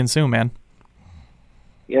talk again soon, man.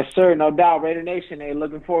 Yes, sir. No doubt. Raider Nation,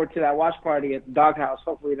 looking forward to that watch party at the Doghouse.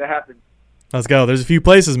 Hopefully that happens. Let's go. There's a few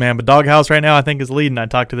places, man, but Doghouse right now I think is leading. I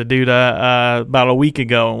talked to the dude about a week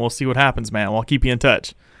ago, and we'll see what happens, man. We'll keep you in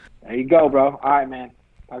touch. There you go, bro. All right, man.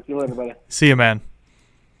 Talk to you later, buddy. See you, man.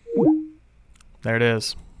 There it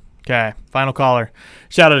is. Okay, final caller.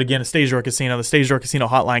 Shout out again to Stage Door Casino, the Stage Door Casino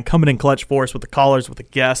hotline coming in clutch for us with the callers, with the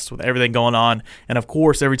guests, with everything going on. And, of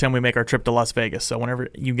course, every time we make our trip to Las Vegas. So whenever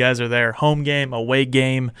you guys are there, home game, away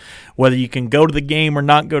game, whether you can go to the game or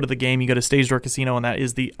not go to the game, you go to Stage Door Casino, and that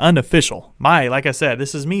is the unofficial, like I said,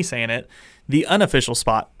 this is me saying it, the unofficial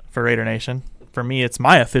spot for Raider Nation. For me, it's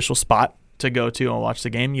my official spot to go to and watch the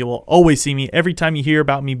game. You will always see me. Every time you hear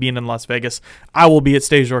about me being in Las Vegas, I will be at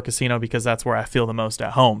Stage Door Casino because that's where I feel the most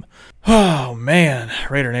at home. Oh, man.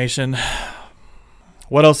 Raider Nation.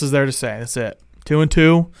 What else is there to say? That's it.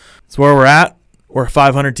 2-2. That's where we're at. We're a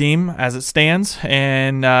 500 team as it stands,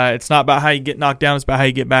 and it's not about how you get knocked down. It's about how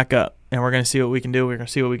you get back up, and we're going to see what we can do. We're going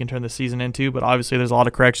to see what we can turn the season into, but obviously there's a lot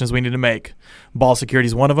of corrections we need to make. Ball security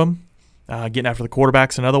is one of them. Getting after the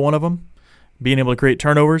quarterback's another one of them. Being able to create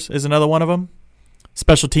turnovers is another one of them.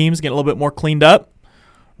 Special teams getting a little bit more cleaned up,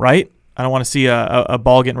 right? I don't want to see a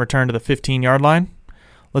ball getting returned to the 15-yard line.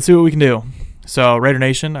 Let's see what we can do. So, Raider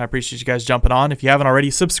Nation, I appreciate you guys jumping on. If you haven't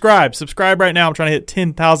already, subscribe. Subscribe right now. I'm trying to hit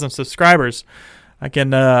 10,000 subscribers. I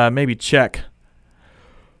can maybe check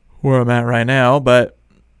where I'm at right now, but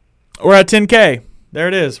we're at 10K. There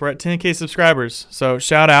it is. We're at 10K subscribers. So,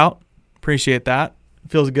 shout out. Appreciate that.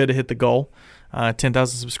 It feels good to hit the goal. 10,000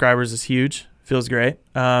 subscribers is huge. Feels great.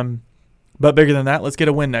 But bigger than that, let's get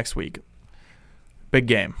a win next week. Big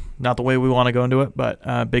game. Not the way we want to go into it,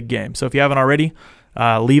 but big game. So if you haven't already,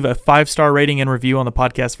 leave a 5-star rating and review on the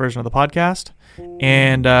podcast version of the podcast.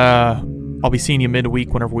 And I'll be seeing you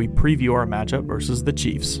midweek whenever we preview our matchup versus the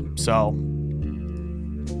Chiefs. So,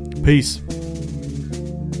 peace.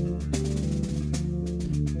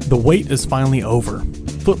 The wait is finally over.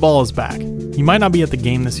 Football is back. You might not be at the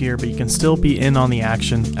game this year, but you can still be in on the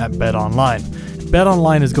action at BetOnline.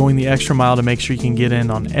 BetOnline is going the extra mile to make sure you can get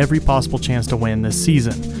in on every possible chance to win this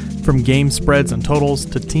season. From game spreads and totals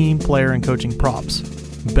to team, player, and coaching props.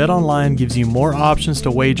 BetOnline gives you more options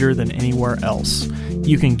to wager than anywhere else.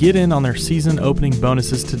 You can get in on their season opening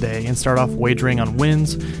bonuses today and start off wagering on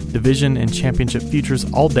wins, division, and championship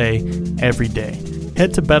futures all day, every day.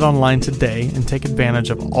 Head to BetOnline today and take advantage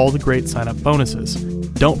of all the great sign-up bonuses.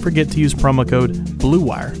 Don't forget to use promo code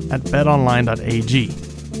BLUEWIRE at betonline.ag.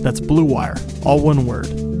 That's BLUEWIRE, all one word.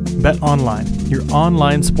 BetOnline, your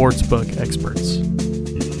online sportsbook experts.